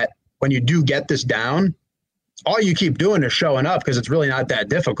is that when you do get this down, all you keep doing is showing up, because it's really not that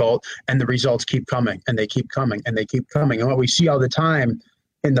difficult, and the results keep coming and they keep coming and they keep coming. And what we see all the time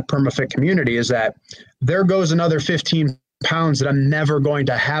in the PermaFit community is that there goes another 15 pounds that I'm never going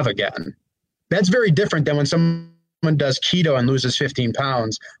to have again. That's very different than when someone does keto and loses 15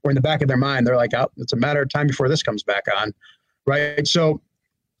 pounds, or in the back of their mind, they're like, oh, it's a matter of time before this comes back on. Right. So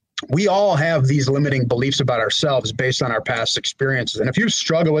we all have these limiting beliefs about ourselves based on our past experiences. And if you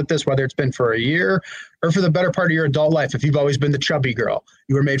struggle with this, whether it's been for a year or for the better part of your adult life, if you've always been the chubby girl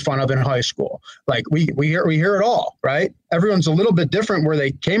you were made fun of in high school, like we hear it all, right? Everyone's a little bit different where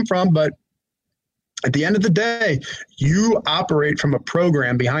they came from, but at the end of the day, you operate from a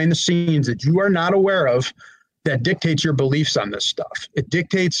program behind the scenes that you are not aware of that dictates your beliefs on this stuff. It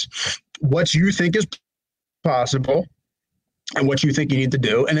dictates what you think is possible and what you think you need to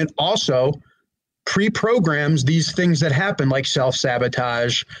do. And it also pre-programs these things that happen, like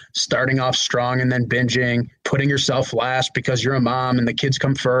self-sabotage, starting off strong and then binging, putting yourself last because you're a mom and the kids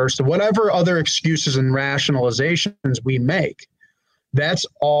come first, whatever other excuses and rationalizations we make. That's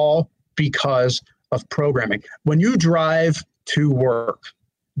all because of programming. When you drive to work,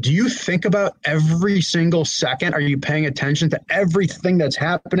 do you think about every single second? Are you paying attention to everything that's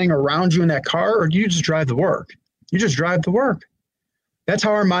happening around you in that car, or do you just drive to work? You just drive to work. That's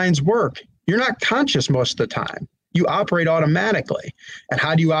how our minds work. You're not conscious most of the time. You operate automatically. And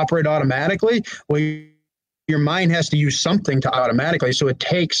how do you operate automatically? Well, your mind has to use something to automatically. So it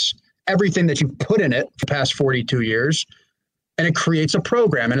takes everything that you've put in it for the past 42 years, and it creates a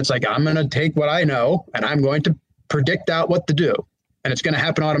program. And it's like, I'm going to take what I know and I'm going to predict out what to do. And it's going to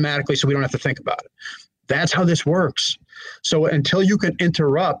happen automatically, so we don't have to think about it. That's how this works. So until you can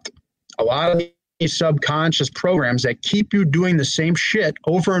interrupt a lot of these subconscious programs that keep you doing the same shit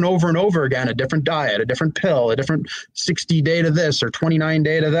over and over and over again, a different diet, a different pill, a different 60-day to this or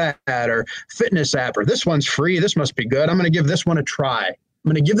 29-day to that, or fitness app, or this one's free, this must be good, I'm going to give this one a try.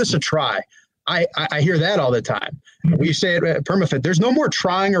 I'm going to give this a try. I hear that all the time. We say it at PermaFit, there's no more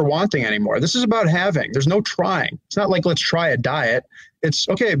trying or wanting anymore. This is about having. There's no trying. It's not like, let's try a diet. It's,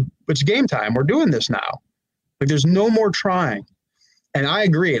 okay, it's game time. We're doing this now. Like, there's no more trying. And I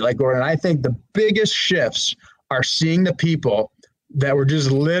agree, like Gordon, I think the biggest shifts are seeing the people that were just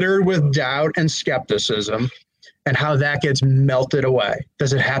littered with doubt and skepticism and how that gets melted away.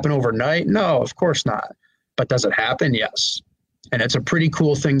 Does it happen overnight? No, of course not. But does it happen? Yes. And it's a pretty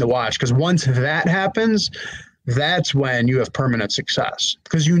cool thing to watch, because once that happens, that's when you have permanent success,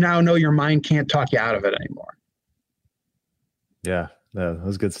 because you now know your mind can't talk you out of it anymore. Yeah, that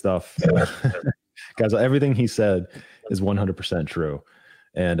was good stuff. Guys, everything he said is 100% true.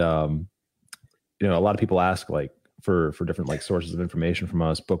 And, you know, a lot of people ask like for different like sources of information from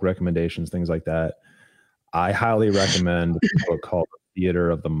us, book recommendations, things like that. I highly recommend a book called Theater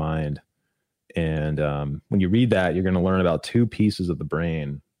of the Mind. And when you read that, you're going to learn about two pieces of the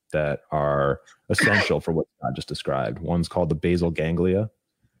brain that are essential for what Scott just described. One's called the basal ganglia,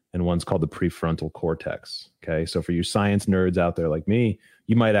 and one's called the prefrontal cortex. Okay, so for you science nerds out there like me,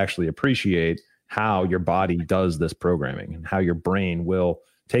 you might actually appreciate how your body does this programming and how your brain will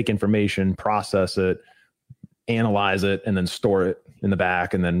take information, process it, analyze it, and then store it in the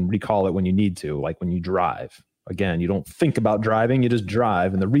back and then recall it when you need to, like when you drive. Again, you don't think about driving, you just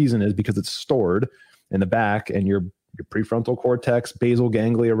drive. And the reason is because it's stored in the back, and your prefrontal cortex, basal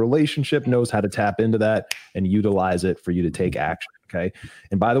ganglia relationship knows how to tap into that and utilize it for you to take action. Okay.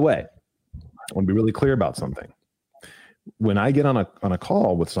 And by the way, I want to be really clear about something. When I get on a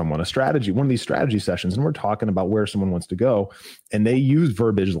call with someone, one of these strategy sessions, and we're talking about where someone wants to go, and they use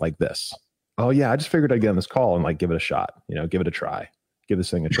verbiage like this. Oh yeah, I just figured I'd get on this call and like give it a shot, give it a try, give this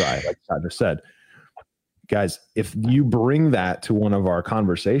thing a try. Like I just said, guys, if you bring that to one of our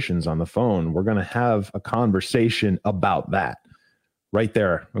conversations on the phone, we're going to have a conversation about that right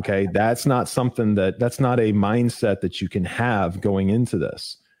there. Okay. That's not that's not a mindset that you can have going into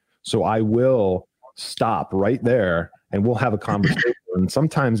this. So I will stop right there and we'll have a conversation. And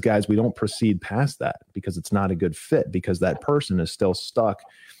sometimes, guys, we don't proceed past that because it's not a good fit, because that person is still stuck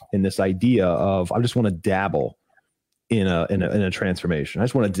in this idea of, I just want to dabble in a transformation. I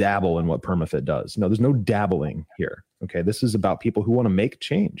just want to dabble in what PermaFit does. No, there's no dabbling here. Okay. This is about people who want to make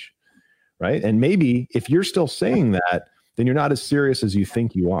change. Right. And maybe if you're still saying that, then you're not as serious as you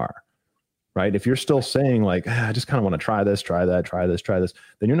think you are. Right. If you're still saying like, I just kind of want to try this, try that, try this,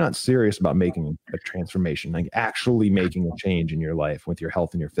 then you're not serious about making a transformation, like actually making a change in your life with your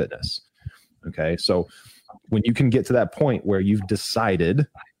health and your fitness. Okay. So when you can get to that point where you've decided,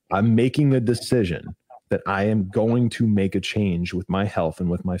 I'm making a decision that I am going to make a change with my health and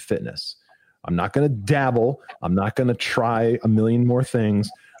with my fitness. I'm not going to dabble. I'm not going to try a million more things.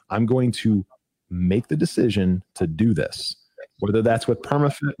 I'm going to make the decision to do this, whether that's with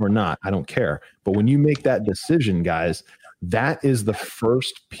PermaFit or not. I don't care. But when you make that decision, guys, that is the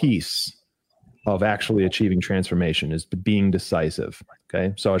first piece of actually achieving transformation, is being decisive.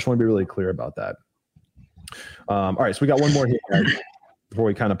 Okay. So I just want to be really clear about that. All right. So we got one more here, guys, before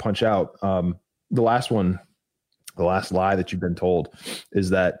we kind of punch out. The last lie that you've been told is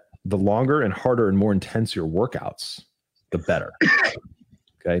that the longer and harder and more intense your workouts, the better.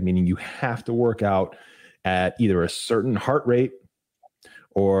 Okay. Meaning you have to work out at either a certain heart rate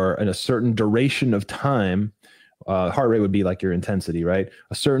or in a certain duration of time. Heart rate would be like your intensity, right?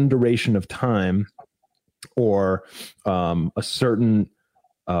 A certain duration of time, or a certain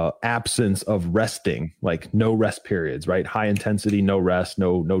absence of resting, like no rest periods, right? High intensity, no rest,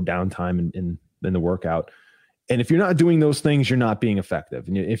 no downtime in the workout. And if you're not doing those things, you're not being effective.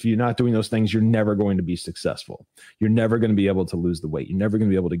 And if you're not doing those things, you're never going to be successful. You're never going to be able to lose the weight. You're never going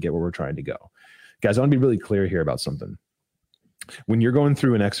to be able to get where we're trying to go. Guys, I want to be really clear here about something. When you're going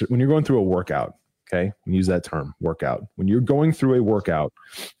through a workout, okay, we use that term, workout. When you're going through a workout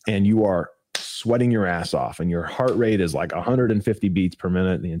and you are sweating your ass off and your heart rate is like 150 beats per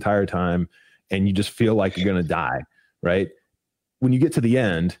minute the entire time, and you just feel like you're going to die, right? When you get to the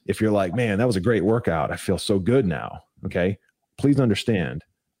end, if you're like, man, that was a great workout, I feel so good now. Okay. Please understand,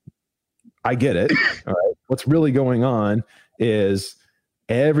 I get it. All right. What's really going on is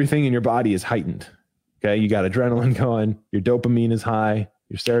everything in your body is heightened. Okay. You got adrenaline going, your dopamine is high,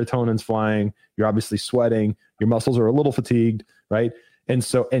 your serotonin's flying, you're obviously sweating, your muscles are a little fatigued, right? And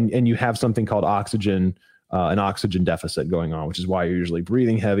so, and you have something called oxygen, an oxygen deficit going on, which is why you're usually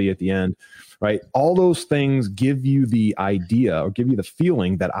breathing heavy at the end, right? All those things give you the idea or give you the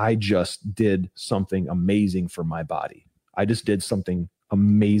feeling that I just did something amazing for my body. I just did something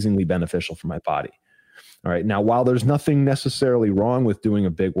amazingly beneficial for my body. All right. Now, while there's nothing necessarily wrong with doing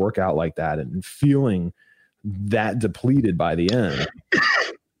a big workout like that and feeling that depleted by the end,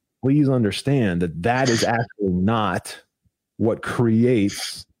 please understand that that is actually not what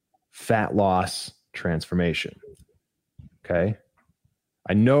creates fat loss transformation. Okay.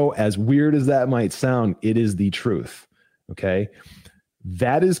 I know, as weird as that might sound, it is the truth. Okay.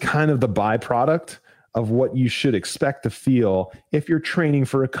 That is kind of the byproduct of what you should expect to feel if you're training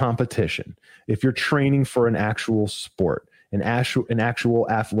for a competition, if you're training for an actual sport, an actual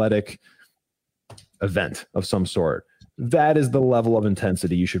athletic event of some sort. That is the level of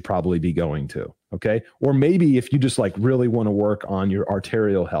intensity you should probably be going to. Okay. Or maybe if you just like really want to work on your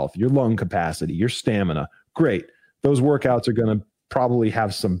arterial health, your lung capacity, your stamina, great. Those workouts are going to probably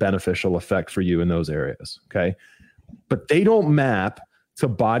have some beneficial effect for you in those areas. Okay. But they don't map to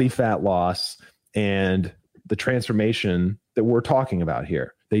body fat loss and the transformation that we're talking about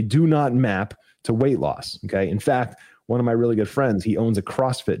here. They do not map to weight loss. Okay. In fact, one of my really good friends, he owns a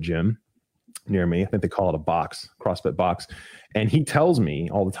CrossFit gym near me. I think they call it a box, CrossFit box. And he tells me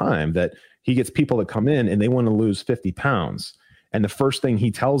all the time that he gets people that come in and they want to lose 50 pounds. And the first thing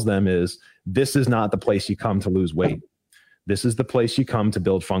he tells them is, this is not the place you come to lose weight. This is the place you come to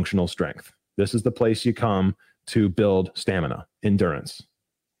build functional strength. This is the place you come to build stamina, endurance,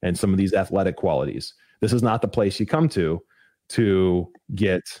 and some of these athletic qualities. This is not the place you come to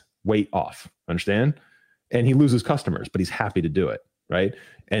get weight off. Understand? And he loses customers, but he's happy to do it. Right.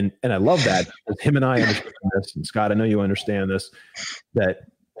 And I love that. Him and I understand this. And Scott, I know you understand this, that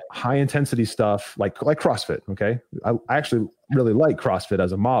high intensity stuff like CrossFit. Okay. I actually really like CrossFit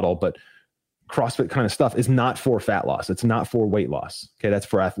as a model, but CrossFit kind of stuff is not for fat loss. It's not for weight loss. Okay. That's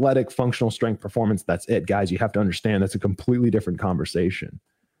for athletic, functional strength performance. That's it, guys. You have to understand that's a completely different conversation.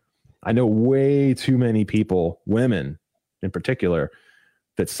 I know way too many people, women in particular,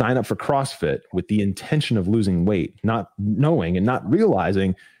 that sign up for CrossFit with the intention of losing weight, not knowing and not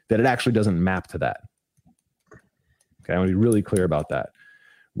realizing that it actually doesn't map to that. Okay, I want to be really clear about that.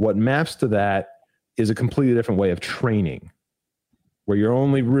 What maps to that is a completely different way of training, where you're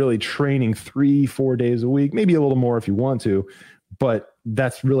only really training 3-4 days a week, maybe a little more if you want to, but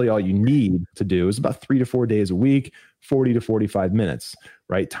that's really all you need to do is about 3 to 4 days a week, 40 to 45 minutes,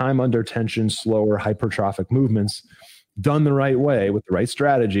 right? Time under tension, slower hypertrophic movements done the right way with the right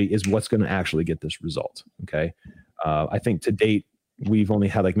strategy is what's going to actually get this result. Okay. I think to date, we've only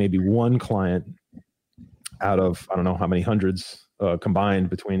had like maybe one client out of, I don't know how many hundreds combined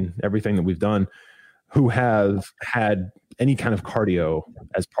between everything that we've done, who have had any kind of cardio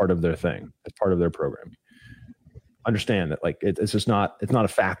as part of their thing, as part of their program. Understand that like it's just not, it's not a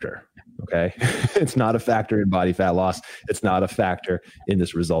factor. Okay. It's not a factor in body fat loss. It's not a factor in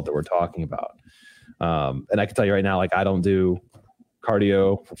this result that we're talking about. And I can tell you right now, like I don't do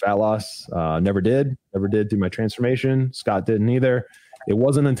cardio for fat loss. Never did do my transformation. Scott didn't either. It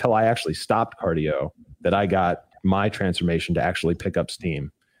wasn't until I actually stopped cardio that I got my transformation to actually pick up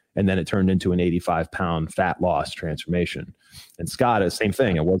steam. And then it turned into an 85-pound fat loss transformation. And Scott, the same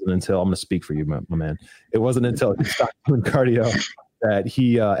thing. It wasn't until, I'm going to speak for you, my man. It wasn't until he stopped doing cardio that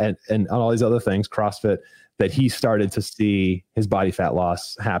he, and all these other things, CrossFit, that he started to see his body fat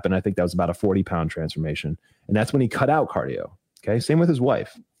loss happen. I think that was about a 40-pound transformation. And that's when he cut out cardio. Okay. Same with his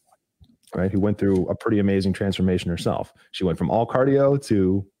wife, right? Who went through a pretty amazing transformation herself. She went from all cardio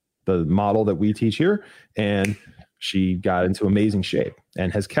to the model that we teach here. And she got into amazing shape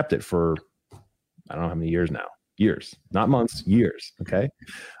and has kept it for, I don't know how many years now, years, not months, years. Okay.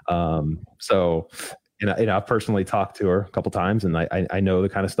 So, I've personally talked to her a couple times, and I know the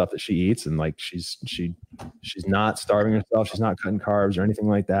kind of stuff that she eats, and like she's not starving herself, she's not cutting carbs or anything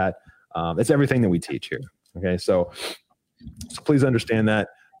like that. It's everything that we teach here. Okay, so please understand that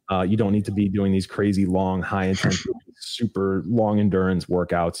you don't need to be doing these crazy long, high intensity, super long endurance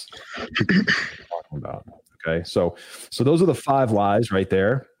workouts. Talking about. Okay, so those are the 5 lies right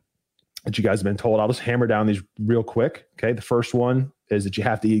there that you guys have been told. I'll just hammer down these real quick. Okay, the first one is that you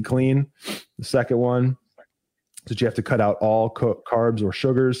have to eat clean. The second one is that you have to cut out all carbs or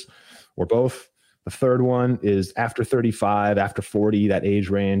sugars or both. The third one is after 35, after 40, that age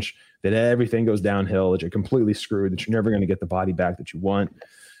range, that everything goes downhill, that you're completely screwed, that you're never going to get the body back that you want.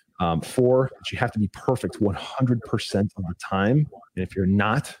 4, that you have to be perfect 100% of the time. And if you're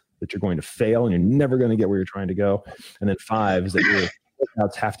not, that you're going to fail and you're never going to get where you're trying to go. And then 5 is that your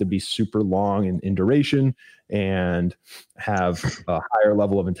workouts have to be super long in duration and have a higher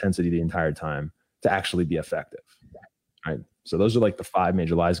level of intensity the entire time to actually be effective. Right. So those are like the 5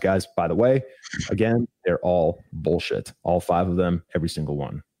 major lies, guys. By the way, again, they're all bullshit. All 5 of them, every single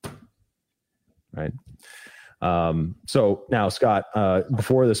one. Right. So now, Scott,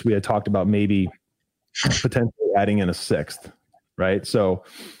 before this, we had talked about maybe potentially adding in a 6th, right? So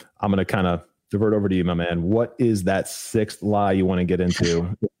I'm going to kind of divert over to you, my man. What is that 6th lie you want to get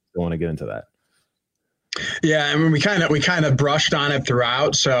into? You want to get into that? Yeah, I mean, we kind of brushed on it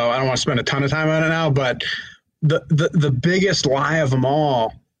throughout, so I don't want to spend a ton of time on it now, but the biggest lie of them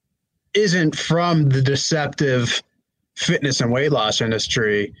all isn't from the deceptive fitness and weight loss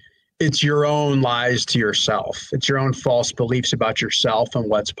industry. It's your own lies to yourself. It's your own false beliefs about yourself and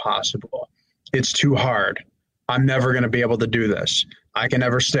what's possible. It's too hard. I'm never going to be able to do this. I can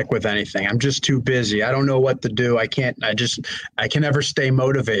never stick with anything. I'm just too busy. I don't know what to do. I can never stay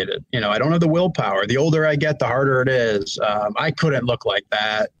motivated. I don't have the willpower. The older I get, the harder it is. I couldn't look like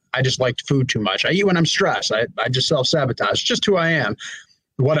that. I just liked food too much. I eat when I'm stressed. I just self-sabotage. Just who I am.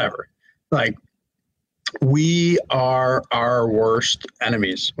 Whatever. Like, we are our worst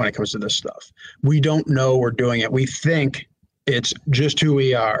enemies when it comes to this stuff. We don't know we're doing it. We think it's just who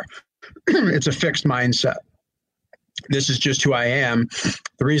we are. It's a fixed mindset. This is just who I am.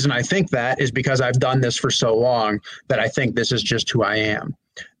 The reason I think that is because I've done this for so long that I think this is just who I am.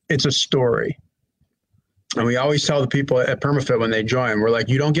 It's a story. And we always tell the people at PermaFit when they join, we're like,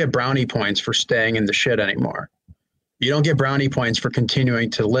 you don't get brownie points for staying in the shit anymore. You don't get brownie points for continuing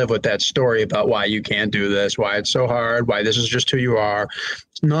to live with that story about why you can't do this, why it's so hard, why this is just who you are.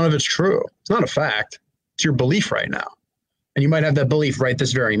 None of it's true. It's not a fact. It's your belief right now. And you might have that belief right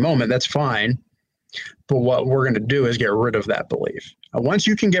this very moment. That's fine. But what we're going to do is get rid of that belief. Once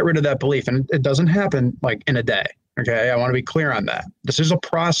you can get rid of that belief, and it doesn't happen like in a day, okay? I want to be clear on that. This is a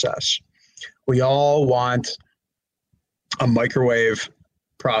process. We all want a microwave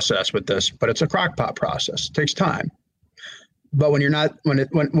process with this, but it's a crock pot process. It takes time. But when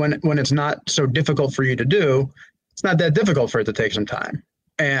it's not so difficult for you to do, it's not that difficult for it to take some time.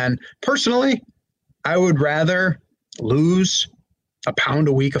 And personally, I would rather lose a pound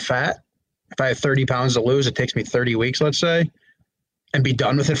a week of fat. If I have 30 pounds to lose, it takes me 30 weeks, let's say, and be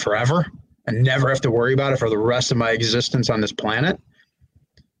done with it forever and never have to worry about it for the rest of my existence on this planet,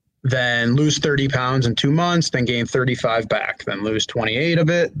 then lose 30 pounds in 2 months, then gain 35 back, then lose 28 of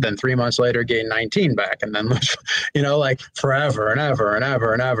it, then 3 months later gain 19 back, and then lose, like forever and ever and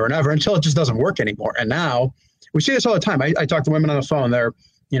ever and ever and ever until it just doesn't work anymore. And now we see this all the time. I talk to women on the phone. They're,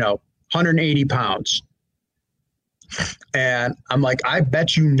 180 pounds. And I'm like, I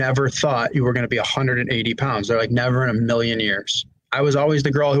bet you never thought you were going to be 180 pounds. They're like, never in a million years. I was always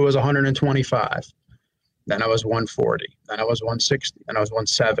the girl who was 125. Then I was 140. Then I was 160. Then I was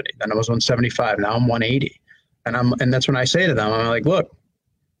 170. Then I was 175. Now I'm 180. And that's when I say to them, I'm like, look,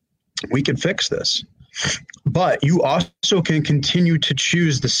 we can fix this. But you also can continue to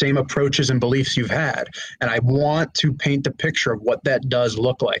choose the same approaches and beliefs you've had. And I want to paint the picture of what that does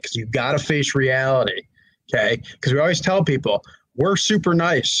look like, because you've got to face reality. Okay, because we always tell people we're super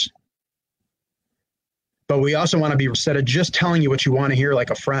nice, but we also want to be, instead of just telling you what you want to hear like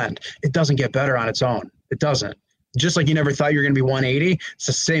a friend, it doesn't get better on its own. It doesn't. Just like you never thought you were going to be 180, it's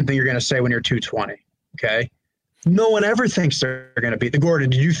the same thing you're going to say when you're 220. Okay, no one ever thinks they're going to be. Gordon,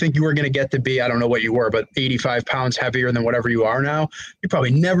 did you think you were going to get to be, I don't know what you were, but 85 pounds heavier than whatever you are now? You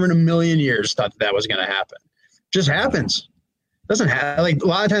probably never in a million years thought that was going to happen. It just happens. Doesn't have, like, a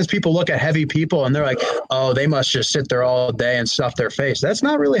lot of times people look at heavy people and they're like, oh, they must just sit there all day and stuff their face. That's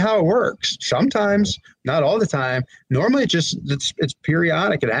not really how it works. Sometimes, not all the time. Normally it's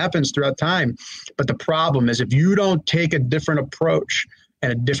periodic. It happens throughout time. But the problem is, if you don't take a different approach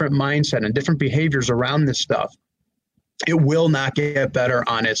and a different mindset and different behaviors around this stuff, it will not get better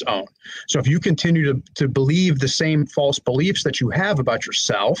on its own. So if you continue to believe the same false beliefs that you have about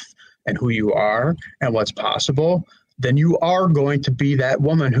yourself and who you are and what's possible, then you are going to be that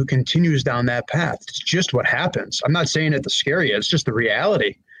woman who continues down that path. It's just what happens. I'm not saying it to scare you. It's just the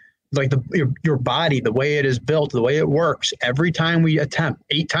reality. Like your body, the way it is built, the way it works. Every time we attempt,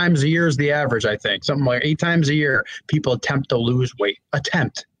 8 times a year is the average, I think. Something like 8 times a year, people attempt to lose weight.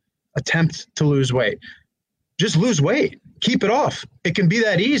 Attempt to lose weight. Just lose weight. keep it off. It can be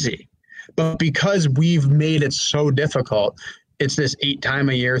that easy. But because we've made it so difficult, it's this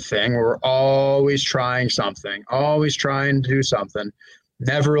 8-time-a-year thing where we're always trying something, always trying to do something,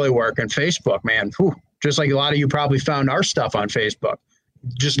 never really working. Facebook, man, just like a lot of you probably found our stuff on Facebook,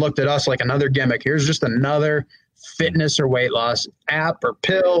 just looked at us like another gimmick. Here's just another fitness or weight loss app or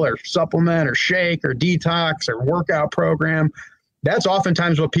pill or supplement or shake or detox or workout program. That's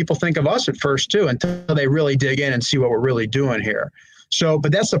oftentimes what people think of us at first too, until they really dig in and see what we're really doing here. So,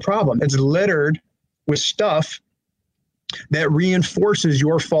 but that's the problem. It's littered with stuff that reinforces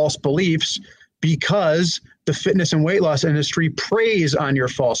your false beliefs because the fitness and weight loss industry preys on your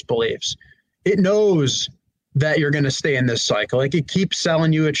false beliefs. It knows that you're going to stay in this cycle. Like, it keeps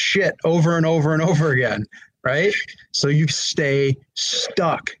selling you its shit over and over and over again, right? So you stay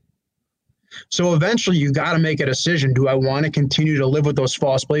stuck. So eventually you got to make a decision. Do I want to continue to live with those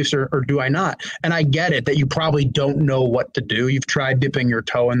false beliefs or do I not? And I get it that you probably don't know what to do. You've tried dipping your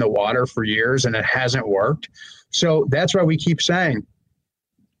toe in the water for years and it hasn't worked. So that's why we keep saying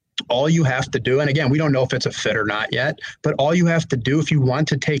all you have to do, and again, we don't know if it's a fit or not yet, but all you have to do if you want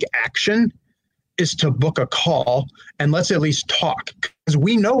to take action is to book a call and let's at least talk, because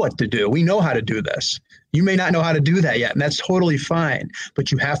we know what to do. We know how to do this. You may not know how to do that yet, and that's totally fine.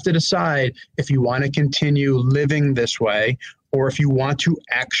 But you have to decide if you want to continue living this way or if you want to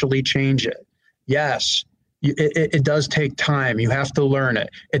actually change it. Yes, it does take time. You have to learn it.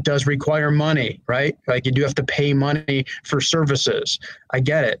 It does require money, right? Like, you do have to pay money for services. I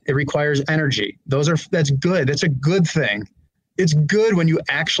get it. It requires energy. That's good. That's a good thing. It's good when you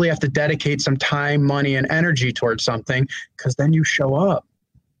actually have to dedicate some time, money, and energy towards something, because then you show up.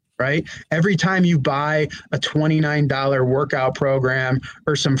 Right? Every time you buy a $29 workout program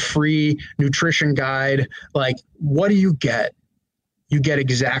or some free nutrition guide, like, what do you get? You get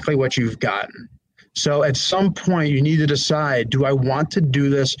exactly what you've gotten. So at some point you need to decide, do I want to do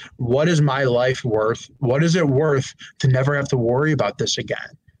this? What is my life worth? What is it worth to never have to worry about this again?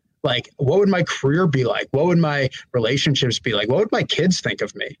 Like, what would my career be like? What would my relationships be like? What would my kids think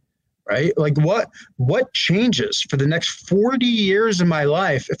of me? Right? Like, what changes for the next 40 years of my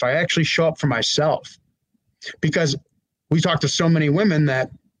life if I actually show up for myself? Because we talk to so many women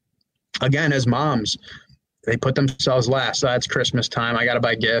that, again, as moms, they put themselves last. Oh, it's Christmas time. I got to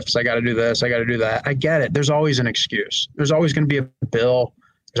buy gifts. I got to do this. I got to do that. I get it. There's always an excuse. There's always going to be a bill.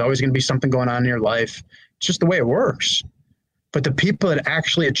 There's always going to be something going on in your life. It's just the way it works. But the people that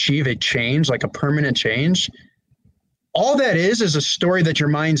actually achieve a change, like a permanent change, all that is a story that your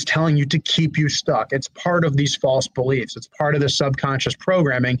mind's telling you to keep you stuck. It's part of these false beliefs. It's part of the subconscious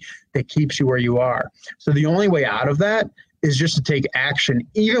programming that keeps you where you are. So the only way out of that is just to take action,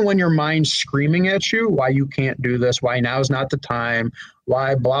 even when your mind's screaming at you, why you can't do this, why now's not the time,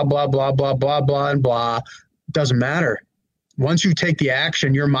 why blah, blah, blah, blah, blah, blah, and blah. Doesn't matter. Once you take the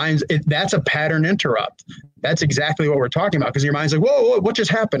action, your mind's, that's a pattern interrupt. That's exactly what we're talking about, because your mind's like, whoa, what just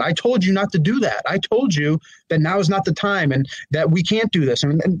happened? I told you not to do that. I told you that now is not the time and that we can't do this.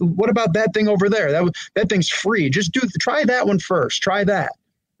 And what about that thing over there? That thing's free. Just try that one first. Try that,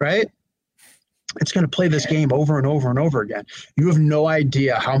 right? It's going to play this game over and over and over again. You have no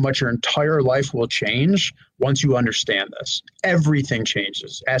idea how much your entire life will change once you understand this. Everything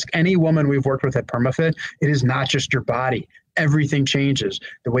changes. Ask any woman we've worked with at PermaFit. It is not just your body. Everything changes.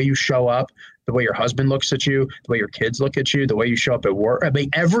 The way you show up, the way your husband looks at you, the way your kids look at you, the way you show up at work. I mean,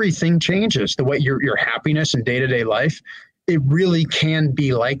 everything changes. The way your happiness in day-to-day life, it really can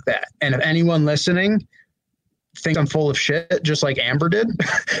be like that. And if anyone listening thinks I'm full of shit, just like Amber did,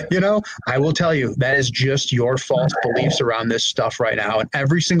 I will tell you that is just your false beliefs around this stuff right now. And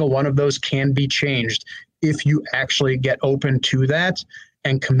every single one of those can be changed if you actually get open to that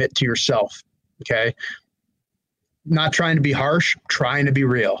and commit to yourself. Okay. Not trying to be harsh, trying to be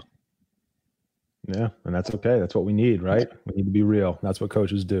real. Yeah. And that's okay. That's what we need, right? We need to be real. That's what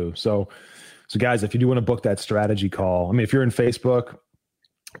coaches do. So guys, if you do want to book that strategy call, I mean, if you're in Facebook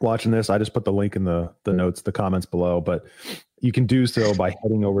watching this, I just put the link in the notes, the comments below, but you can do so by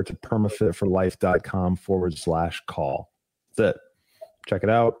heading over to permafitforlife.com/call. That's it. Check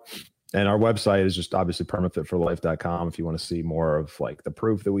it out. And our website is just obviously permafitforlife.com if you want to see more of like the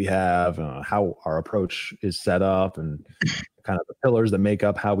proof that we have, how our approach is set up and kind of the pillars that make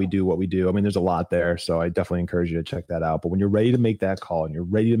up how we do what we do. I mean, there's a lot there. So I definitely encourage you to check that out. But when you're ready to make that call and you're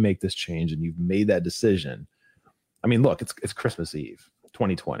ready to make this change and you've made that decision, I mean, look, it's Christmas Eve,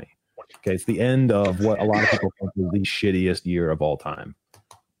 2020. Okay. It's the end of what a lot of people think is the shittiest year of all time.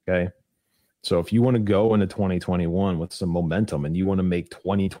 Okay. So if you want to go into 2021 with some momentum and you want to make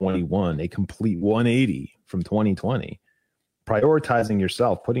 2021 a complete 180 from 2020, prioritizing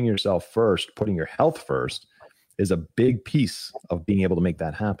yourself, putting yourself first, putting your health first is a big piece of being able to make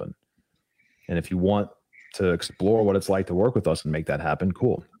that happen. And if you want to explore what it's like to work with us and make that happen,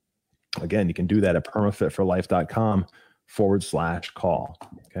 cool. Again, you can do that at permafitforlife.com/call.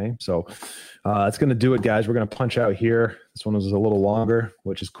 Okay. So that's going to do it, guys. We're going to punch out here. This one was a little longer,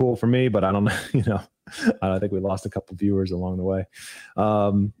 which is cool for me, but I don't know, I think we lost a couple viewers along the way.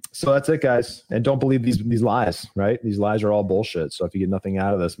 So that's it, guys. And don't believe these lies, right? These lies are all bullshit. So if you get nothing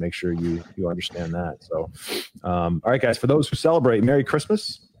out of this, make sure you understand that. So, all right, guys, for those who celebrate, Merry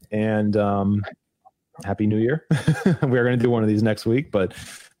Christmas and Happy New Year. We're going to do one of these next week, but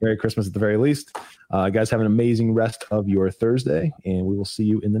Merry Christmas at the very least. Guys, have an amazing rest of your Thursday, and we will see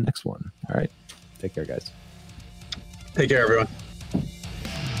you in the next one. All right. Take care, guys. Take care, everyone.